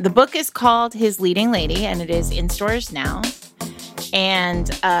everyone, the book is called His Leading Lady, and it is in stores now. And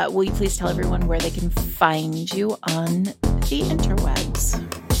will you please tell everyone where they can find you on the interwebs?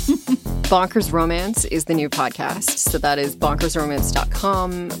 Bonkers Romance is the new podcast. So that is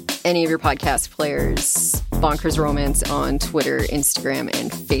bonkersromance.com. Any of your podcast players, Bonkers Romance on Twitter, Instagram, and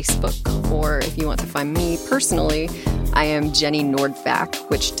Facebook. Or if you want to find me personally, I am Jenny Nordbak,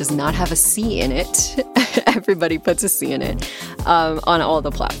 which does not have a C in it. Everybody puts a C in it. On all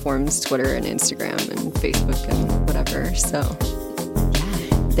the platforms, Twitter and Instagram and Facebook and whatever. So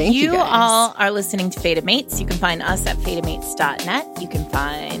thank you guys. You all are listening to Fated Mates. You can find us at fatedmates.net. You can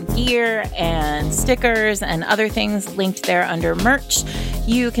find gear and stickers and other things linked there under merch.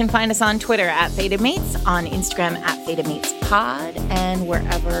 You can find us on Twitter at Fated Mates, on Instagram at Fated Mates Pod, and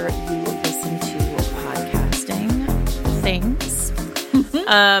wherever you listen to podcasting things.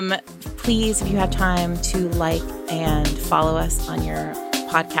 Please, if you have time, to like and follow us on your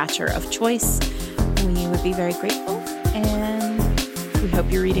podcatcher of choice. We would be very grateful, and we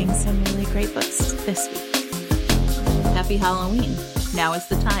hope you're reading some really great books this week. Happy Halloween. Now is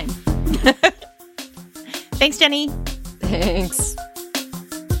the time. Thanks, Jenny. Thanks.